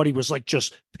 like if somebody was like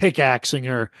just pickaxing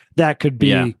her, that could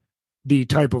be the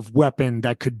type of weapon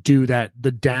that could do that,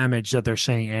 the damage that they're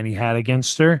saying Annie had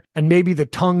against her. And maybe the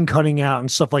tongue cutting out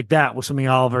and stuff like that was something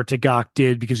Oliver Tagak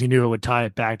did because he knew it would tie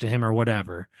it back to him or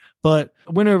whatever. But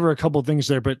I went over a couple of things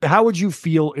there. But how would you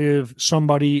feel if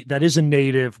somebody that is a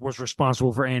native was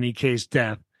responsible for Annie K's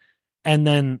death? And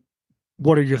then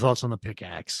what are your thoughts on the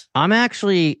pickaxe? I'm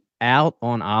actually out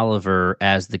on Oliver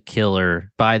as the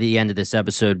killer by the end of this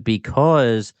episode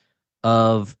because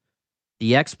of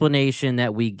the explanation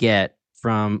that we get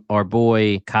from our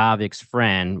boy Kavik's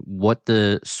friend, what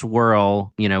the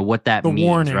swirl, what that The means,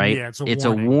 warning, right? yeah, it's a It's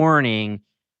warning. a warning,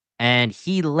 and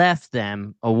he left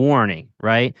them a warning,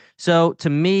 right? So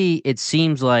to me, it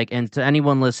seems like, and to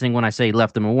anyone listening, when I say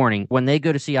left them a warning, when they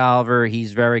go to see Oliver,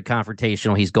 he's very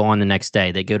confrontational. He's gone the next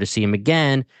day. They go to see him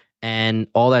again, and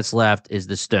all that's left is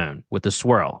the stone with the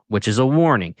swirl, which is a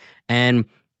warning. And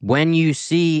when you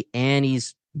see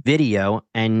Annie's video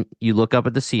and you look up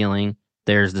at the ceiling,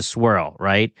 there's the swirl,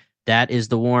 right? That is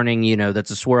the warning,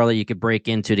 that's a swirl that you could break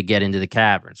into to get into the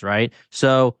caverns, right?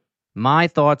 So my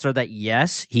thoughts are that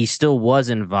yes, he still was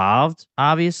involved.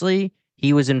 Obviously,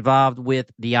 he was involved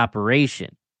with the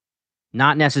operation,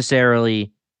 not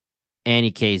necessarily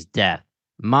Annie K's death.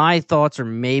 My thoughts are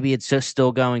maybe it's just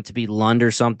still going to be Lund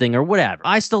or something or whatever.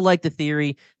 I still like the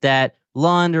theory that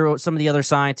Lund or some of the other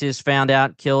scientists found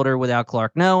out, killed her without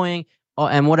Clark knowing,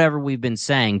 and whatever we've been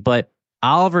saying. But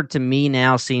Oliver, to me,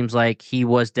 now seems like he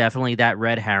was definitely that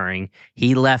red herring.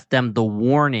 He left them the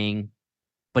warning,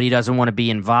 but he doesn't want to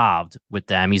be involved with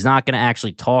them. He's not going to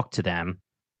actually talk to them,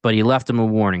 but he left them a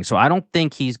warning. So I don't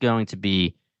think he's going to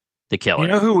be the killer.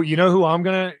 You know who I'm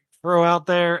gonna throw out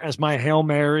there as my Hail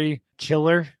Mary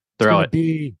killer? Throw it.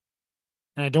 Be,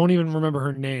 and I don't even remember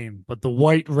her name, but the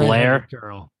white red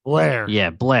girl, Blair. Yeah,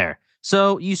 Blair.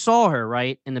 So you saw her,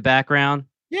 right, in the background?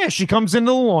 Yeah, she comes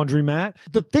into the laundromat.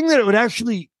 The thing that it would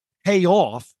actually pay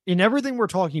off in everything we're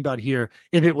talking about here,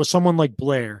 if it was someone like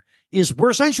Blair, is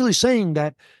we're essentially saying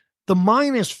that the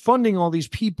mine is funding all these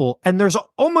people, and there's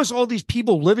almost all these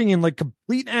people living in like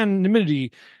complete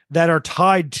anonymity that are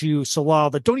tied to Salal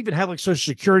that don't even have like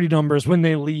social security numbers when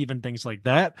they leave and things like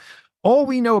that. All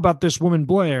we know about this woman,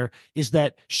 Blair, is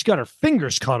that she's got her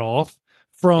fingers cut off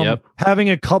from having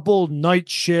a couple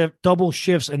double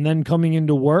shifts, and then coming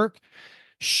into work.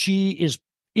 She is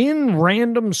in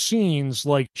random scenes,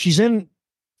 like she's in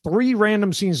 3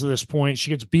 random scenes at this point.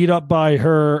 She gets beat up by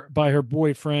her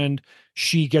boyfriend.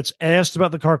 She gets asked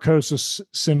about the Carcosa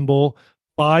symbol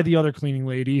by the other cleaning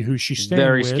lady who she's staying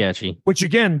very with. Sketchy. Which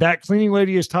again, that cleaning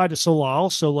lady is tied to Salal.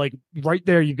 So like right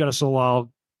there, you've got a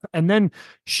Salal. And then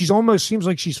she's almost seems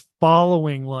like she's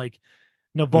following like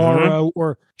Navarro,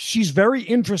 or she's very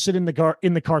interested in the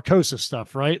Carcosa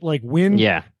stuff, right? Like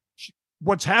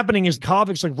what's happening is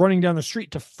Kavik's like running down the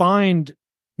street to find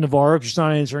Navarro because she's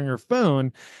not answering her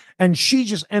phone, and she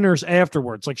just enters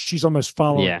afterwards. Like she's almost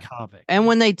following Kavik. And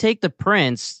when they take the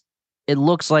prints, it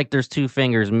looks like there's 2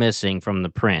 fingers missing from the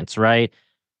prints, right?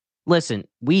 Listen,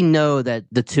 we know that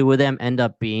the 2 of them end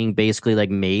up being basically like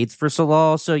maids for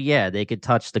Salal. So yeah, they could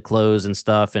touch the clothes and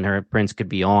stuff and her prints could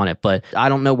be on it. But I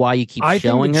don't know why you keep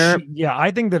showing her. I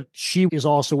think that she is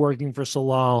also working for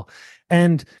Salal.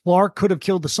 And Clark could have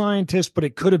killed the scientist, but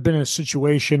it could have been a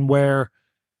situation where,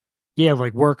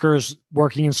 like workers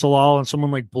working in Salal and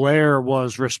someone like Blair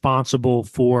was responsible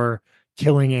for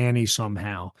killing Annie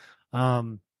somehow.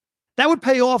 That would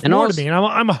pay off more to me. And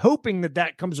I'm hoping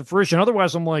that comes to fruition.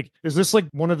 Otherwise, I'm like, is this like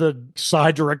one of the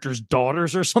side director's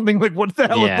daughters or something? Like, what the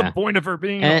hell is the point of her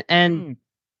being? And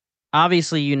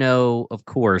obviously, of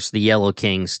course, the Yellow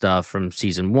King stuff from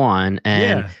season 1.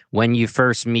 And when you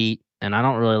first meet, and I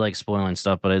don't really like spoiling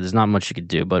stuff, but there's not much you could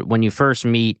do. But when you first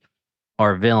meet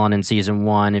our villain in season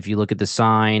 1, if you look at the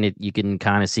sign, you can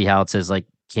kind of see how it says like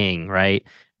King, right?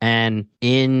 And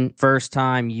in first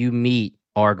time you meet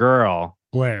our girl,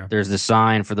 Blair, there's the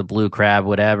sign for the blue crab,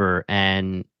 whatever.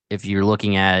 And if you're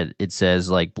looking at it, it says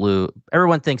like blue.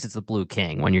 Everyone thinks it's the Blue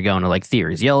King when you're going to like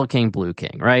theories, Yellow King, Blue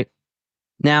King, right?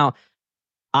 Now,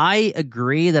 I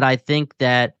agree that I think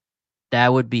that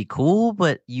would be cool,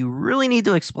 but you really need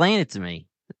to explain it to me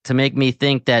to make me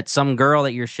think that some girl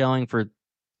that you're showing for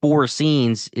 4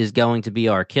 scenes is going to be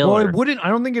our killer. Well, I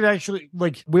don't think it actually,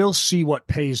 like, we'll see what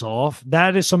pays off.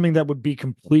 That is something that would be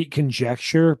complete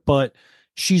conjecture, but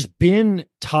she's been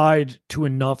tied to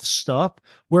enough stuff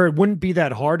where it wouldn't be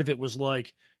that hard if it was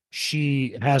like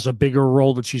she has a bigger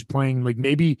role that she's playing. Like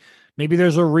maybe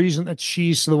there's a reason that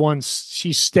she's the one,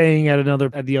 she's staying at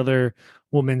the other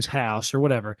woman's house or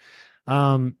whatever.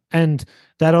 And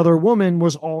that other woman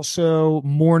was also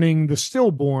mourning the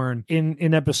stillborn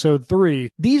in episode 3.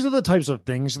 These are the types of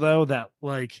things though that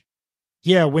like,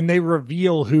 when they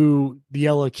reveal who the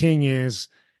Yellow King is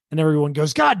and everyone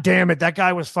goes, God damn it, that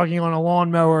guy was fucking on a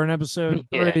lawnmower in episode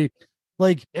 3.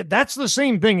 Like that's the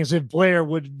same thing as if Blair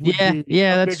would be a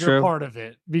that's bigger true. part of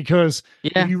it, because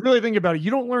if you really think about it, you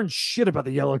don't learn shit about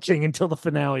the Yellow King until the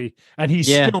finale, and he's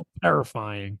still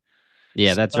terrifying.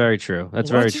 Yeah, that's very true. That's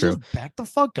very Let's true. just back the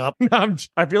fuck up.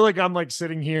 I feel like I'm like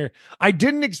sitting here. I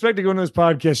didn't expect to go into this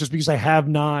podcast just because I have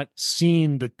not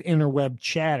seen the interweb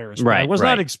chatters. Right. I was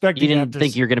not expecting. You didn't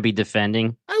think you're going to be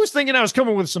defending. I was thinking I was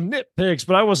coming with some nitpicks,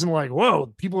 but I wasn't like,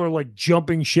 whoa, people are like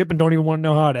jumping ship and don't even want to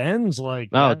know how it ends. Like,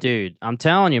 oh, dude, I'm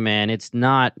telling you, man, it's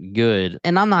not good.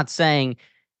 And I'm not saying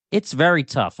it's very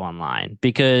tough online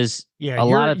because a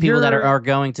lot of people that are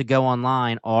going to go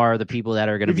online are the people that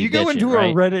are going to be bitching, if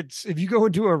you go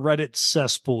into a Reddit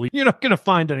cesspool, you're not going to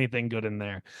find anything good in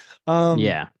there.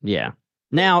 Yeah.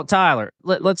 Now, Tyler,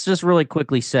 let's just really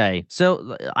quickly say,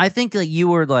 so I think that you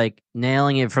were like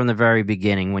nailing it from the very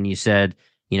beginning when you said,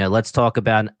 let's talk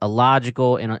about a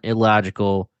logical and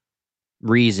illogical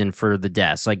reason for the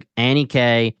deaths. Like Annie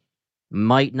K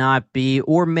might not be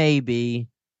or may be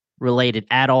related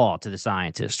at all to the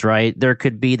scientist, right? There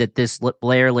could be that this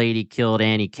Blair lady killed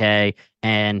Annie K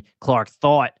and Clark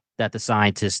thought that the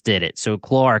scientist did it. So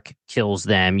Clark kills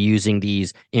them using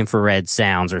these infrared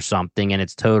sounds or something. And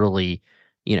it's totally,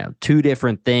 two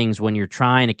different things when you're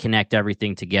trying to connect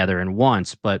everything together in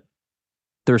once. But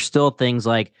there's still things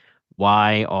like,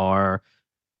 why are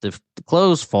the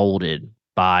clothes folded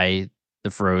by the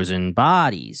frozen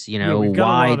bodies?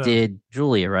 Why did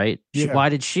Julia, right? Yeah. Why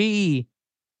did she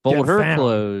fold her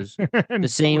clothes the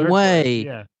same way?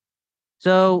 Yeah.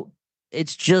 So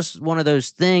it's just one of those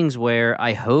things where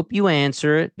I hope you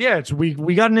answer it. Yeah, we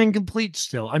got an incomplete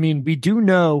still. I mean, we do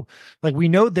know, we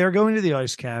know they're going to the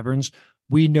ice caverns.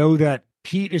 We know that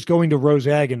Pete is going to Rose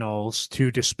Agonals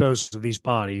to dispose of these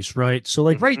bodies, right? So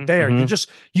right there,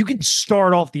 you can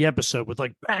start off the episode with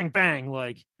bang, bang,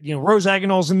 Rose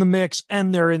Agonal's in the mix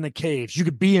and they're in the caves. You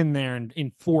could be in there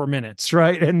in 4 minutes,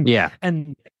 right? And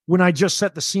and when I just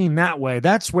set the scene that way,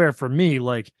 that's where for me,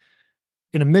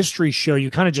 in a mystery show, you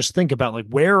kind of just think about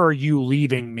where are you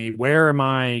leaving me? Where am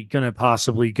I going to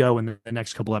possibly go in the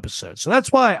next couple episodes? So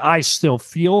that's why I still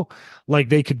feel like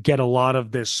they could get a lot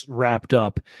of this wrapped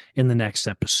up in the next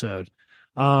episode.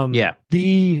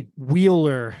 The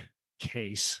Wheeler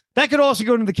case, that could also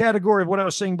go into the category of what I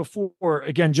was saying before.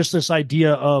 Again, just this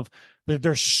idea of that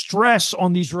there's stress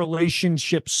on these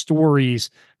relationship stories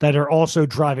that are also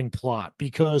driving plot,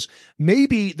 because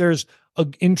maybe there's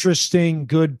an interesting,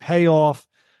 good payoff.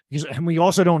 And we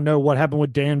also don't know what happened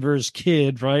with Danvers'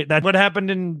 kid, right? That what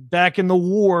happened back in the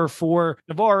war for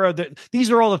Navarro.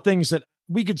 These are all the things that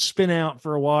we could spin out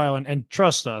for a while, and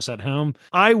trust us at home.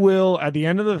 I will, at the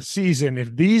end of the season,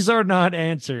 if these are not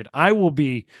answered, I will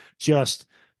be just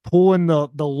pulling the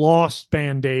lost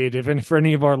Band-Aid, for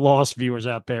any of our lost viewers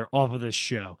out there, off of this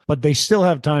show. But they still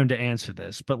have time to answer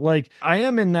this. But I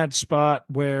am in that spot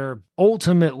where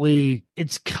ultimately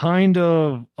it's kind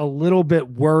of a little bit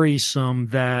worrisome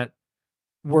that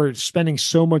we're spending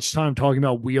so much time talking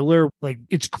about Wheeler.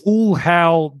 It's cool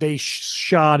how they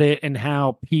shot it and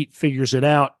how Pete figures it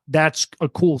out. That's a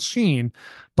cool scene.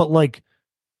 But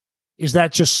is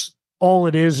that just all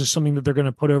it is something that they're going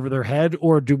to put over their head,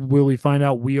 or will we find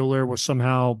out Wheeler was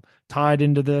somehow tied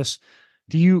into this?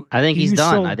 I think he's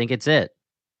done. I think it's it.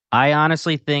 I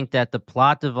honestly think that the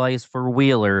plot device for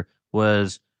Wheeler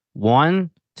was, one,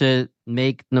 to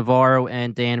make Navarro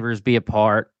and Danvers be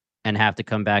apart and have to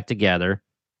come back together.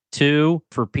 Two,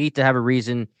 for Pete to have a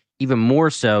reason, even more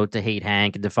so, to hate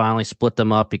Hank and to finally split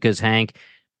them up, because Hank,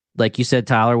 like you said,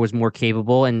 Tyler, was more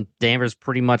capable, and Danvers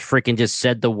pretty much freaking just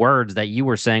said the words that you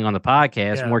were saying on the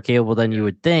podcast, more capable than you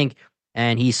would think.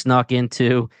 And he snuck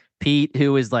into Pete,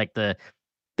 who is the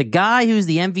guy who's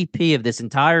the MVP of this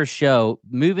entire show,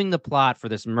 moving the plot for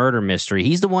this murder mystery.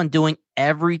 He's the one doing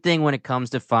everything when it comes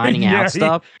to finding out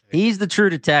stuff. He's the true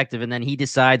detective. And then he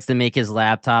decides to make his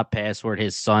laptop password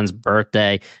his son's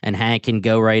birthday, and Hank can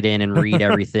go right in and read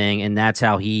everything. And that's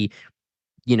how he,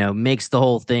 makes the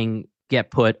whole thing get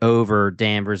put over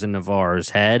Danvers and Navarro's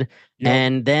head.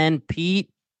 And then Pete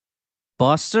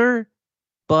busts her,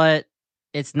 but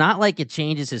it's not like it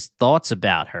changes his thoughts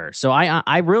about her. So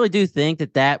I really do think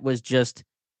that was just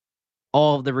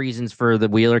all of the reasons for the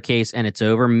Wheeler case, and it's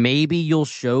over. Maybe you'll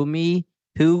show me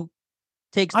who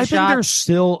takes the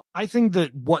shot. I think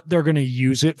that what they're going to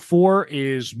use it for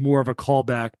is more of a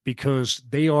callback, because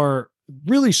they are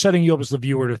really setting you up as the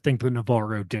viewer to think that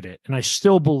Navarro did it. And I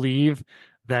still believe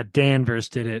that Danvers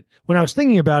did it. When I was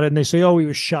thinking about it and they say, oh, he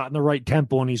was shot in the right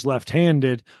temple and he's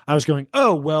left-handed, I was going,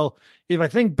 oh, well, if I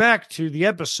think back to the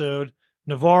episode,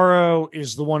 Navarro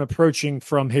is the one approaching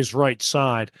from his right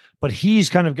side, but he's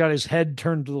kind of got his head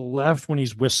turned to the left when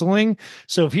he's whistling.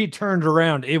 So if he turned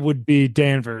around, it would be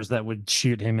Danvers that would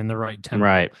shoot him in the right temple.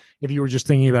 Right. If you were just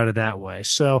thinking about it that way.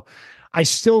 So I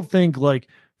still think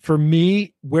for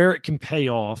me, where it can pay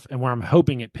off and where I'm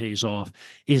hoping it pays off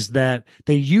is that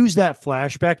they use that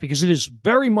flashback because it is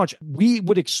very much, we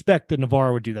would expect that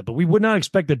Navarro would do that, but we would not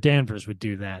expect that Danvers would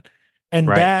do that. And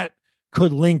that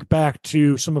could link back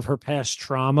to some of her past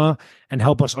trauma and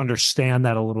help us understand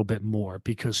that a little bit more,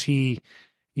 because he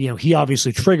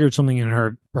obviously triggered something in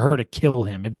her for her to kill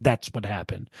him. And that's what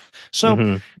happened.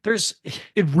 So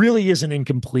it really isn't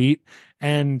incomplete.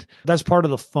 And that's part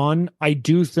of the fun. I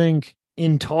do think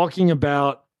in talking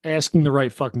about asking the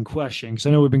right fucking question, because I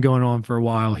know we've been going on for a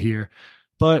while here,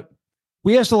 but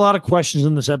we asked a lot of questions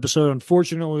in this episode.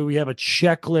 Unfortunately, we have a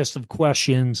checklist of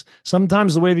questions.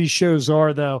 Sometimes the way these shows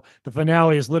are, though, the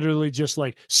finale is literally just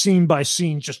like scene by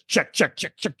scene, just check,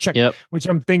 which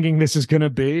I'm thinking this is going to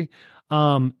be.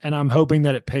 And I'm hoping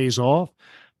that it pays off.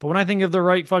 But when I think of the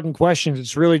right fucking questions,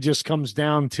 it's really just comes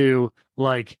down to,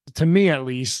 like, to me at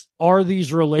least, are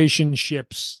these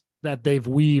relationships that they've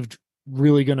weaved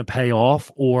really going to pay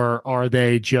off, or are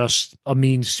they just a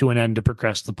means to an end to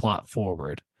progress the plot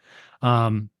forward?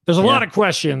 There's a lot of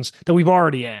questions that we've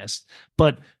already asked,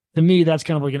 but to me, that's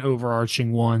kind of like an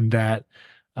overarching one that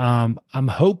I'm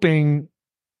hoping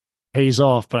pays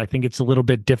off, but I think it's a little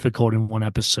bit difficult in one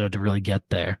episode to really get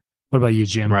there. What about you,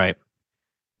 Jim? Right.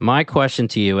 My question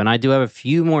to you, and I do have a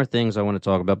few more things I want to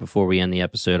talk about before we end the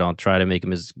episode. I'll try to make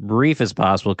them as brief as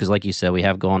possible because, like you said, we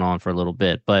have gone on for a little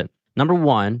bit. But number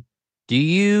one, do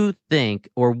you think,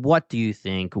 or what do you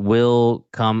think will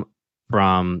come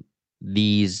from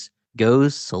these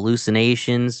ghosts,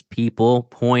 hallucinations, people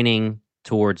pointing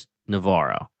towards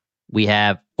Navarro? We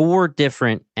have 4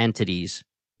 different entities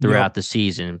throughout the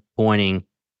season pointing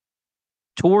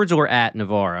towards or at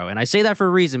Navarro. And I say that for a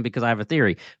reason because I have a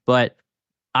theory, but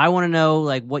I want to know,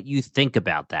 like, what you think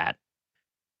about that.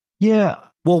 Yeah.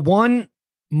 Well, one,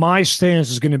 my stance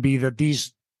is going to be that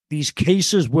these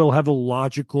cases will have a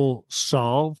logical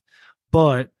solve,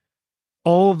 but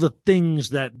all of the things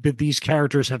that these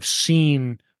characters have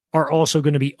seen are also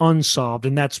going to be unsolved.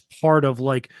 And that's part of,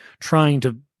 like, trying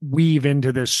to weave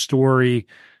into this story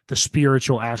the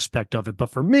spiritual aspect of it. But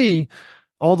for me,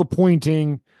 all the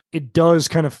pointing, it does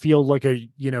kind of feel like a,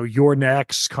 you're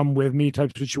next, come with me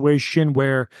type situation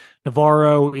where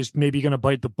Navarro is maybe going to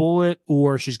bite the bullet,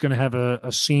 or she's going to have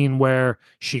a scene where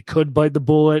she could bite the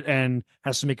bullet and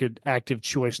has to make an active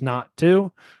choice not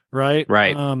to. Right.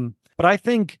 But I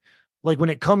think, like, when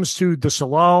it comes to the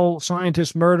Salal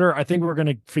scientist murder, I think we're going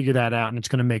to figure that out and it's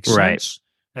going to make sense,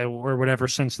 or whatever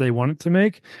sense they want it to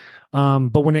make.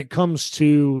 But when it comes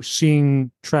to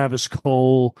seeing Travis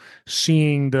Cole,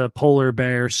 seeing the polar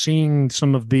bear, seeing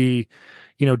some of the,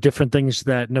 different things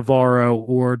that Navarro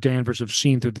or Danvers have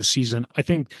seen through the season, I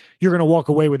think you're going to walk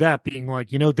away with that being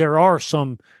like, there are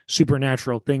some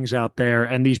supernatural things out there,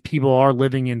 and these people are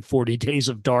living in 40 days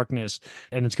of darkness,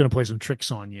 and it's going to play some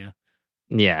tricks on you.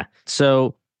 Yeah.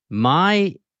 So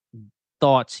my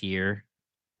thoughts here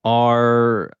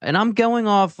are, and I'm going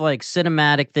off like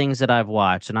cinematic things that I've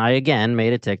watched, and I again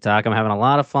made a TikTok. I'm having a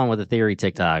lot of fun with the theory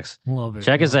TikToks. Love it.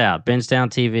 Check us out, Bingetown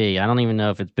TV. I don't even know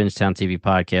if it's Bingetown TV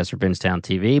Podcast or Bingetown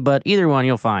TV, but either one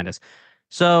you'll find us.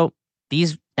 So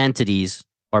these entities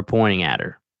are pointing at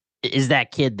her. Is that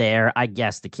kid there? I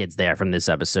guess the kid's there from this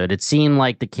episode. It seemed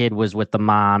like the kid was with the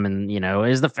mom, and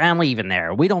is the family even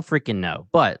there? We don't freaking know.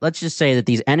 But let's just say that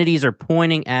these entities are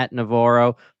pointing at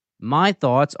Navarro. My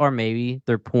thoughts are maybe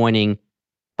they're pointing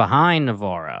behind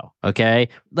Navarro, okay?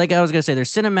 Like I was going to say,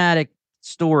 there's cinematic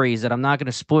stories that I'm not going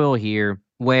to spoil here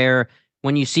where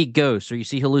when you see ghosts or you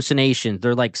see hallucinations,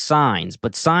 they're like signs,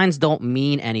 but signs don't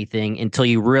mean anything until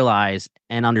you realize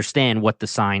and understand what the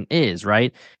sign is,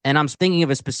 right? And I'm thinking of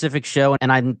a specific show,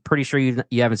 and I'm pretty sure you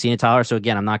haven't seen it, Tyler, so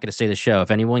again, I'm not going to say the show. If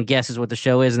anyone guesses what the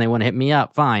show is and they want to hit me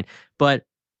up, fine. But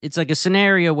it's like a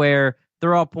scenario where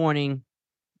they're all pointing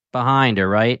behind her,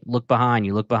 right? Look behind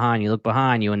you, look behind you, look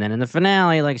behind you. And then in the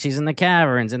finale, like, she's in the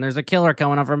caverns and there's a killer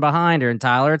coming up from behind her. And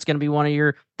Tyler, it's going to be one of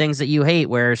your things that you hate,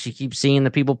 where she keeps seeing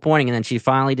the people pointing and then she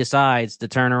finally decides to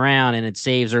turn around and it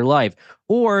saves her life.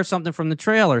 Or something from the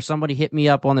trailer. Somebody hit me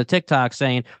up on the TikTok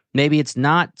saying maybe it's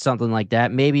not something like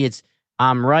that. Maybe it's,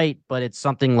 I'm right, but it's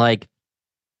something like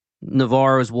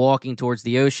Navarro's walking towards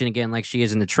the ocean again, like she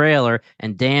is in the trailer,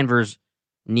 and Danvers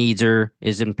needs her,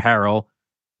 is in peril.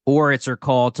 Or it's her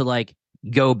call to, like,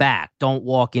 go back. Don't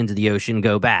walk into the ocean,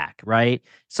 go back, right?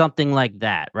 Something like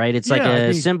that, right? It's like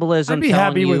a symbolism. I'd be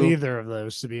happy with either of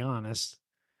those, to be honest.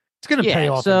 It's going to pay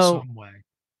off in some way.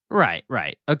 Right.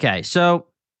 Okay, so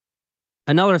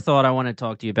another thought I want to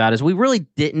talk to you about is we really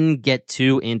didn't get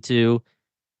too into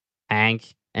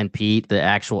Hank and Pete, the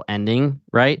actual ending,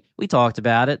 right? We talked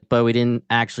about it, but we didn't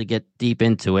actually get deep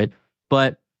into it.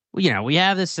 But, we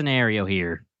have this scenario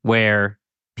here where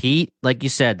Pete, like you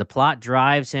said, the plot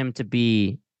drives him to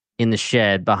be in the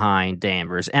shed behind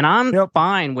Danvers. And I'm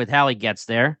fine with how he gets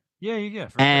there. Yeah.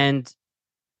 And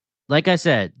like I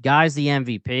said, Guy's the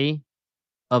MVP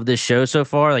of this show so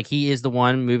far. Like, he is the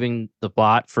one moving the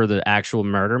plot for the actual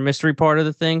murder mystery part of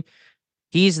the thing.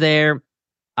 He's there.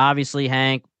 Obviously,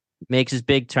 Hank makes his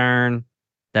big turn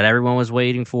that everyone was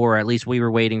waiting for, or at least we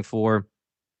were waiting for.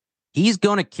 He's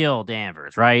going to kill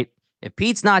Danvers, right? If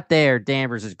Pete's not there,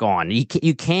 Danvers is gone.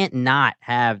 You can't not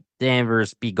have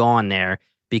Danvers be gone there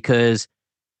because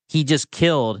he just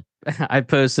killed. I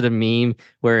posted a meme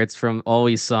where it's from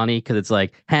Always Sunny because it's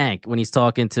like Hank when he's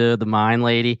talking to the mine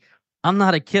lady. I'm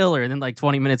not a killer. And then like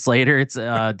 20 minutes later, it's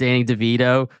Danny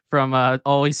DeVito from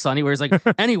Always Sunny where he's like,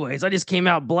 anyways, I just came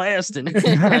out blasting.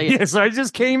 Yes, I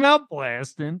just came out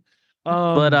blasting.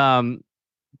 But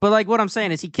like what I'm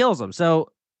saying is he kills him.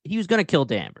 So he was going to kill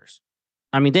Danvers.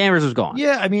 I mean, Danvers was gone.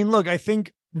 Yeah, I mean, look, I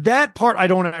think that part I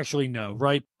don't actually know,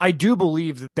 right? I do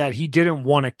believe that he didn't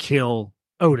want to kill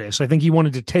Otis. I think he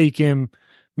wanted to take him,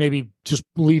 maybe just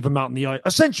leave him out in the ice,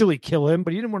 essentially kill him,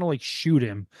 but he didn't want to like shoot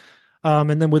him.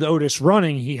 And then with Otis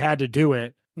running, he had to do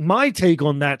it. My take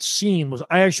on that scene was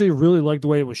I actually really liked the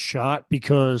way it was shot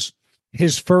because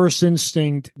his first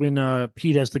instinct when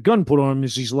Pete has the gun put on him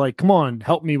is he's like, come on,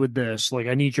 help me with this. Like,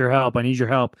 I need your help. I need your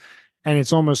help. And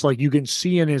it's almost like you can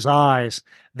see in his eyes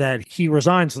that he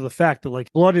resigns to the fact that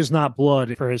like blood is not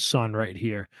blood for his son right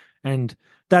here. And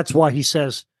that's why he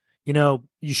says, you know,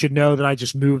 you should know that I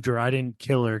just moved her. I didn't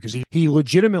kill her because he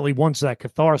legitimately wants that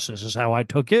catharsis is how I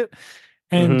took it.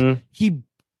 And he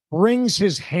brings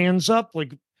his hands up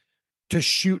like to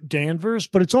shoot Danvers,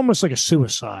 but it's almost like a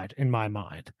suicide in my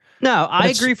mind. No, I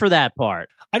agree for that part.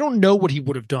 I don't know what he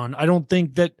would have done.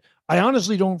 I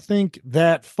honestly don't think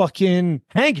that fucking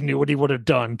Hank knew what he would have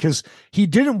done because he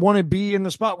didn't want to be in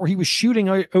the spot where he was shooting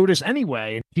Otis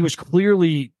anyway. He was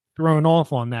clearly thrown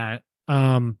off on that.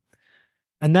 And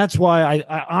that's why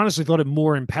I honestly thought it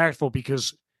more impactful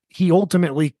because he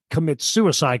ultimately commits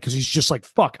suicide because he's just like,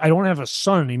 fuck, I don't have a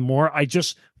son anymore. I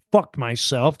just fucked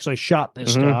myself because I shot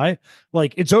this guy.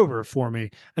 Like, it's over for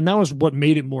me. And that was what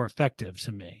made it more effective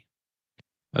to me.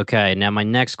 Okay, now my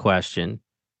next question.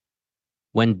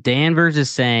 When Danvers is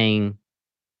saying,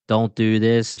 don't do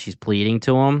this, she's pleading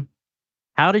to him.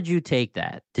 How did you take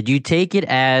that? Did you take it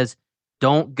as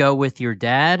don't go with your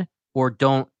dad or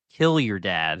don't kill your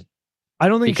dad? I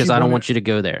don't think because I don't want you to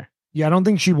go there. Yeah, I don't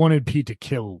think she wanted Pete to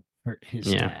kill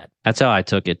his dad. That's how I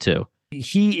took it too.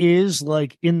 He is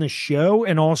like in the show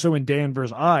and also in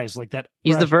Danvers' eyes, like that.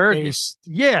 He's the virgin.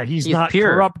 Yeah, he's not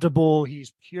pure. Corruptible.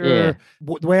 He's pure. Yeah.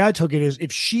 The way I took it is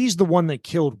if she's the one that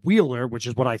killed Wheeler, which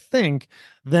is what I think,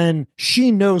 then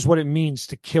she knows what it means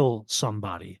to kill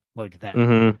somebody like that.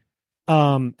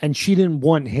 And she didn't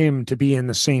want him to be in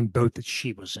the same boat that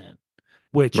she was in,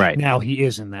 which now he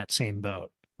is in that same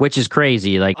boat. Which is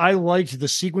crazy. Like, I liked the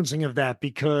sequencing of that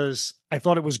because I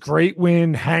thought it was great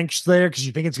when Hank's there because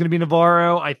you think it's going to be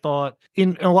Navarro. I thought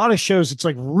in a lot of shows, it's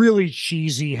like really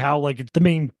cheesy how like the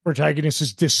main protagonist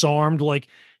is disarmed. Like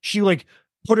she like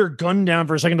put her gun down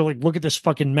for a second to like look at this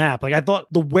fucking map. Like I thought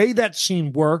the way that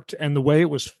scene worked and the way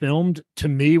it was filmed to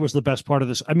me was the best part of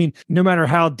this. I mean, no matter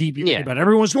how deep you think about it,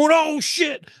 everyone's going, oh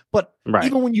shit. But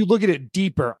even when you look at it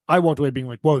deeper, I walked away being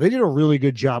like, whoa, they did a really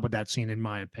good job with that scene, in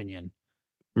my opinion.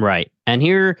 Right. And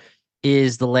here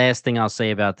is the last thing I'll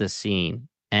say about this scene.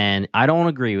 And I don't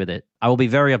agree with it. I will be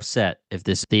very upset if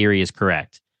this theory is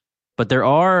correct. But there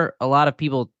are a lot of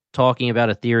people talking about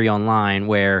a theory online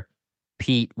where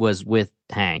Pete was with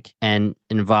Hank and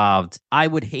involved. I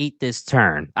would hate this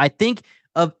turn. I think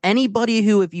of anybody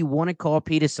who, if you want to call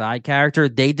Pete a side character,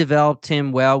 they developed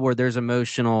him well where there's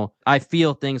emotional. I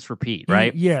feel things for Pete,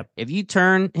 right? Yeah. If you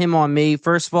turn him on me,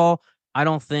 first of all, I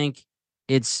don't think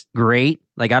it's great.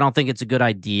 Like, I don't think it's a good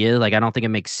idea. Like, I don't think it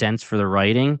makes sense for the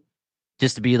writing.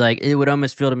 Just to be like, it would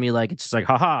almost feel to me like it's just like,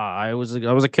 haha, I was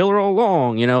a killer all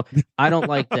along. You know, I don't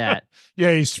like that.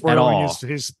 Yeah, he's swirling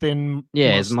his thin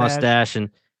his mustache, and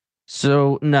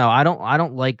so no, I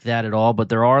don't like that at all. But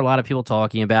there are a lot of people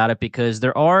talking about it because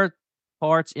there are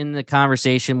parts in the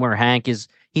conversation where Hank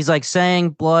he's like saying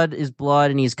blood is blood,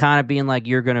 and he's kind of being like,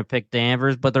 you're gonna pick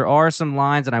Danvers. But there are some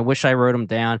lines, and I wish I wrote them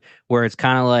down, where it's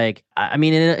kind of like, I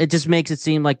mean, it just makes it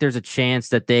seem like there's a chance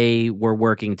that they were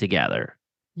working together.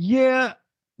 Yeah.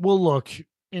 Well, look,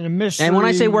 in a mystery. And when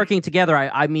I say working together,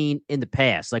 I mean in the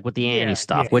past, like with the Annie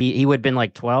stuff. When he would have been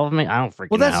like 12. I mean, I don't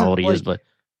freaking know how old he is, but.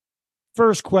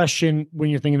 First question when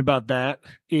you're thinking about that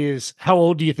is, how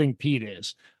old do you think Pete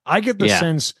is? I get the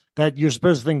sense that you're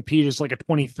supposed to think Pete is like a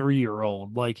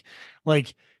 23-year-old. Like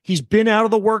he's been out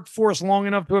of the workforce long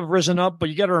enough to have risen up, but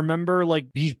you got to remember, like,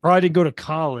 he probably didn't go to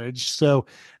college. So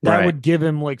that would give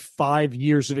him like 5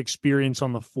 years of experience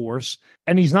on the force.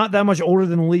 And he's not that much older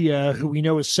than Leah, who we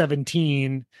know is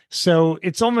 17. So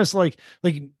it's almost like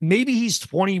maybe he's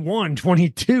 21,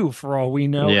 22 for all we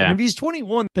know. Yeah. And if he's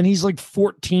 21, then he's like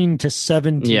 14 to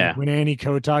 17 when Annie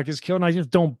Kotak is killed. And I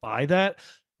just don't buy that.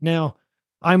 Now,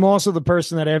 I'm also the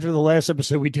person that after the last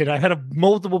episode we did, I had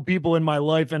multiple people in my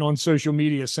life and on social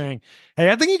media saying,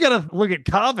 hey, I think you got to look at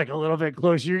Kovic a little bit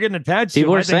closer. You're getting attached to him.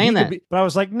 People were saying that. But I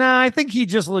was like, nah, I think he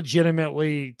just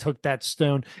legitimately took that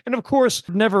stone. And of course,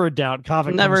 never a doubt.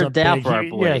 Kovic never comes a up doubt big. for our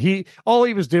boy. Yeah, all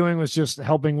he was doing was just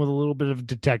helping with a little bit of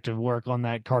detective work on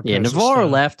that Carcosa. Yeah, Navarro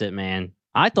stone. left it, man.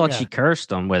 I thought she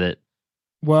cursed him with it.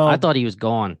 Well, I thought he was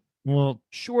gone. Well,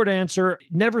 short answer,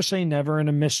 never say never in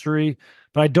a mystery,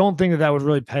 but I don't think that would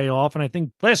really pay off. And I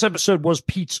think last episode was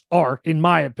Pete's arc, in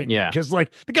my opinion. Yeah. Because,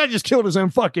 like, the guy just killed his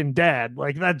own fucking dad.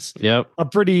 Like, that's a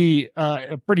pretty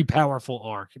powerful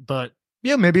arc. But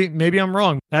yeah, maybe I'm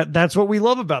wrong. That's what we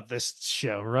love about this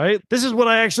show, right? This is what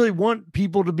I actually want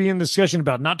people to be in discussion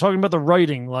about, not talking about the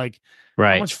writing. Like,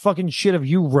 how much fucking shit have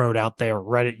you wrote out there,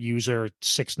 Reddit user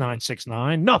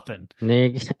 6969? Nothing.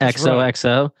 Nig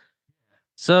XOXO. Right.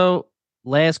 So,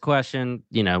 last question,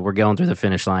 we're going through the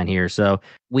finish line here. So,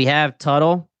 we have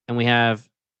Tuttle and we have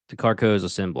the Carcosa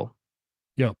symbol.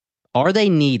 Yeah. Are they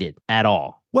needed at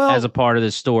all as a part of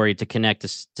this story to connect to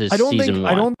season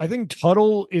one? I think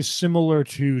Tuttle is similar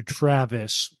to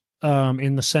Travis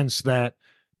in the sense that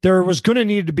there was going to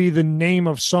need to be the name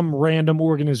of some random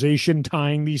organization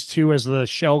tying these two as the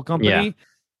shell company. Yeah.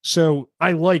 So,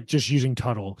 I like just using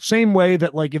Tuttle. Same way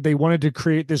that, like, if they wanted to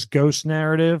create this ghost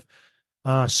narrative,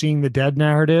 seeing the dead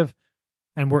narrative,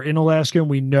 and we're in Alaska and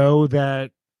we know that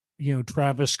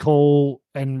Travis, Cole,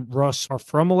 and Russ are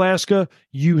from Alaska,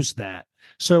 use that.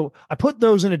 So I put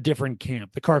those in a different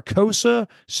camp. The Carcosa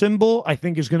symbol I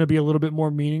think is going to be a little bit more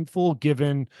meaningful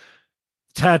given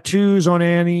tattoos on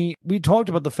Annie. We talked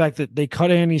about the fact that they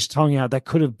cut Annie's tongue out. That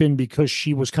could have been because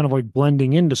she was kind of like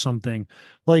blending into something.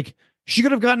 Like, she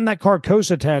could have gotten that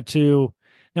Carcosa tattoo.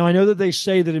 Now, I know that they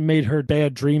say that it made her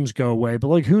bad dreams go away, but,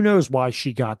 like, who knows why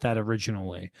she got that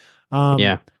originally?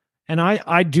 And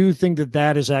I do think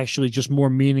that is actually just more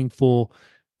meaningful,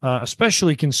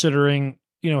 especially considering,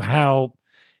 how,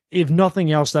 if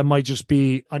nothing else, that might just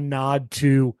be a nod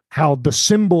to how the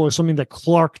symbol is something that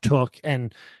Clark took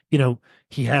and,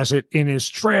 he has it in his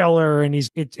trailer and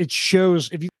it shows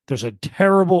there's a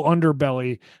terrible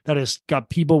underbelly that has got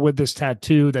people with this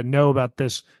tattoo that know about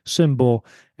this symbol.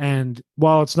 And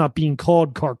while it's not being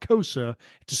called Carcosa,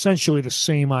 it's essentially the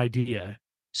same idea.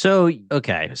 So,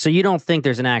 okay. So you don't think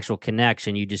there's an actual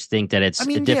connection. You just think that it's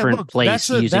a different place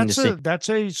using the same. That's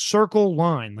a circle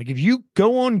line. Like, if you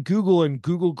go on Google and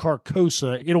Google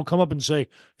Carcosa, it'll come up and say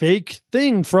fake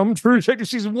thing from True Detective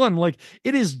Season 1. Like,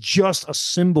 it is just a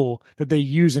symbol that they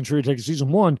use in True Detective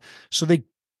Season 1. So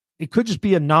it could just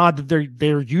be a nod that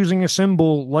they're using a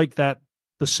symbol like that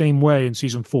the same way in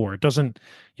Season 4. It doesn't,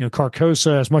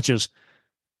 Carcosa, as much as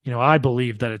I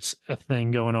believe that it's a thing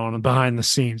going on behind the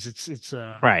scenes. It's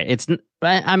right.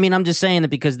 I'm just saying that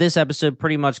because this episode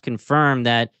pretty much confirmed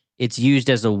that it's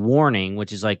used as a warning,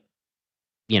 which is like,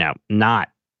 not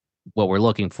what we're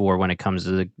looking for when it comes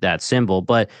to that symbol.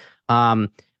 But I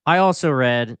also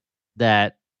read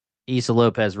that Issa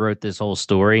Lopez wrote this whole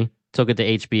story, took it to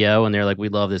HBO, and they're like, "We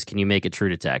love this. Can you make it True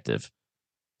Detective?"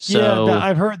 So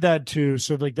I've heard that too.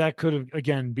 So, like, that could have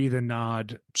again be the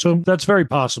nod. So that's very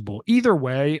possible. Either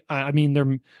way, I mean,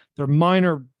 they're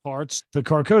minor parts. The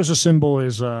Carcosa symbol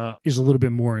is a little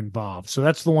bit more involved. So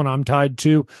that's the one I'm tied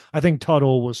to. I think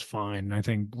Tuttle was fine. I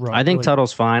think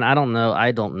Tuttle's fine. I don't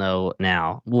know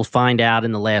now. We'll find out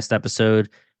in the last episode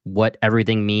what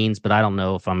everything means, but I don't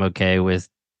know if I'm okay with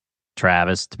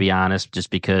Travis, to be honest,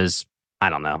 just because I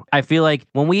don't know. I feel like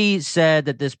when we said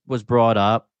that this was brought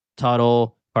up,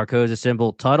 Tuttle, Carcosa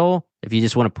symbol, Tuttle, if you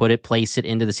just want to place it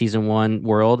into the Season 1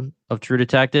 world of True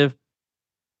Detective,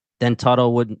 then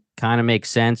Tuttle would kind of make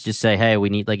sense. Just say, hey, we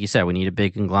need, like you said, we need a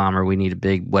big conglomerate. We need a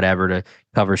big whatever to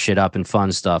cover shit up and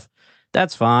fun stuff.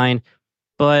 That's fine.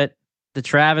 But the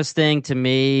Travis thing, to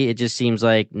me, it just seems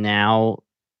like now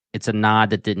it's a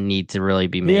nod that didn't need to really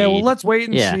be made. Yeah, well, let's wait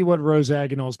and see what Rose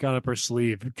Aguinal's got up her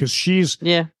sleeve, because she's...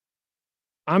 Yeah.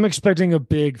 I'm expecting a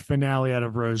big finale out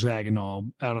of Rose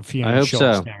Aguinal, out of Fiona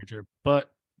Schultz's character.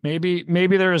 But maybe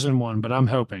there isn't one, but I'm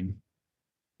hoping.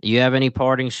 You have any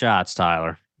parting shots,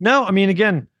 Tyler? No, I mean,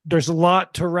 again, there's a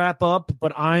lot to wrap up,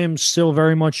 but I am still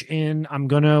very much in. I'm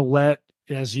going to let,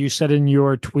 as you said in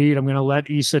your tweet, I'm going to let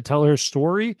Issa tell her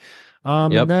story.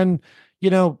 Yep. And then,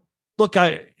 look,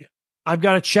 I've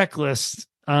got a checklist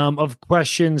of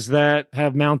questions that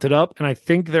have mounted up, and I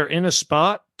think they're in a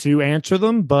spot to answer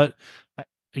them, but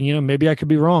maybe I could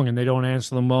be wrong and they don't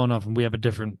answer them well enough and we have a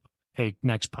different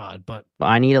next pod. But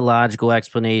I need a logical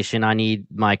explanation. I need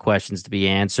my questions to be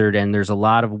answered. And there's a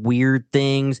lot of weird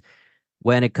things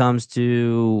when it comes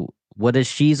to what does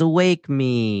she's awake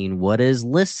mean? What does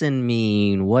listen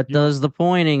mean? What does the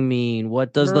pointing mean?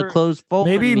 What does the close fold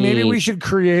mean? Maybe we should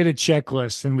create a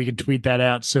checklist and we can tweet that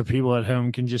out so people at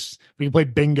home can we can play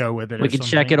bingo with it. We can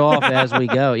check it off as we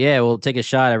go. Yeah, we'll take a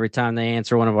shot every time they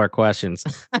answer one of our questions.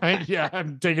 Yeah,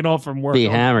 I'm taking off from work. Be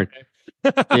hammered.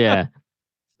 Yeah.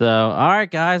 So, all right,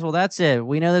 guys. Well, that's it.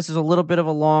 We know this is a little bit of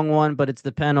a long one, but it's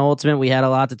the penultimate. We had a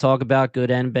lot to talk about,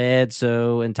 good and bad.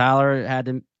 And Tyler had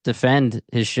to defend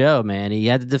his show, man. He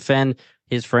had to defend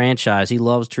his franchise. He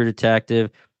loves True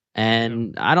Detective.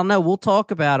 And I don't know. We'll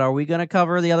talk about, are we going to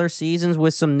cover the other seasons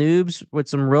with some noobs, with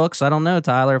some rooks? I don't know,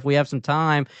 Tyler. If we have some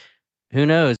time, who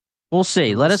knows? We'll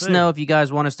see. Let us know if you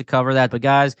guys want us to cover that. But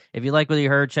guys, if you like what you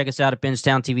heard, check us out at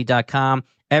bingetowntv.com.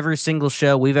 Every single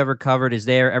show we've ever covered is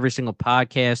there. Every single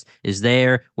podcast is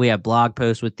there. We have blog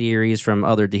posts with theories from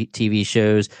other TV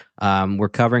shows. We're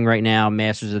covering right now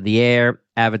Masters of the Air.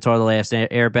 Avatar: The Last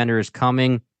Airbender is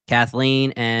coming.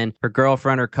 Kathleen and her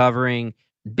girlfriend are covering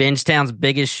Bingetown's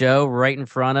biggest show right in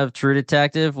front of True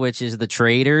Detective, which is The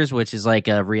Traitors, which is like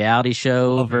a reality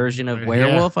show version of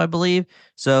Werewolf, I believe.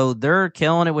 So they're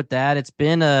killing it with that. It's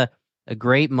been a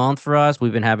great month for us.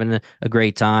 We've been having a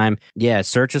great time. Yeah,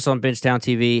 search us on Bingetown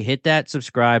TV. Hit that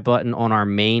subscribe button on our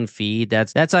main feed.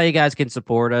 That's how you guys can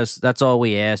support us. That's all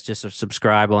we ask, just to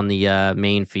subscribe on the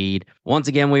main feed. Once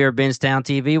again, we are Bingetown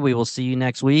TV. We will see you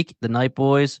next week. The Night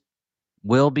Boys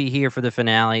will be here for the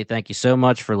finale. Thank you so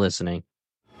much for listening.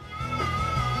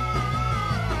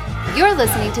 You're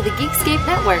listening to the Geekscape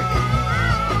Network.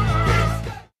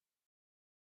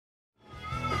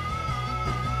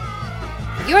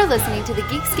 You're listening to the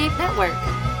Geekscape Network.